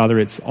said, Father,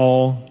 it's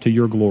all to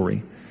your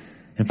glory.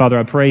 And Father,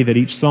 I pray that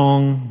each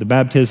song, the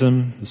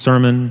baptism, the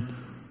sermon,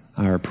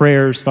 our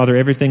prayers, Father,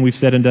 everything we've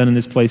said and done in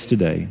this place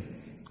today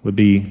would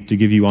be to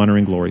give you honor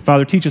and glory.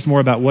 Father, teach us more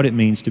about what it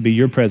means to be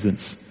your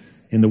presence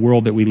in the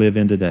world that we live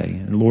in today.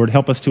 And Lord,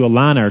 help us to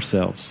align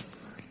ourselves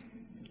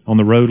on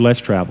the road less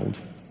traveled.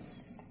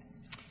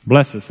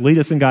 Bless us, lead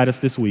us and guide us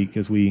this week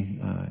as we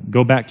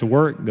go back to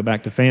work, go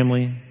back to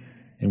family,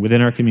 and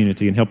within our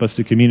community, and help us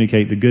to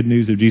communicate the good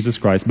news of Jesus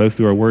Christ, both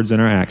through our words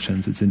and our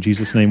actions. It's in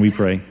Jesus' name we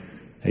pray.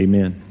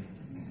 Amen.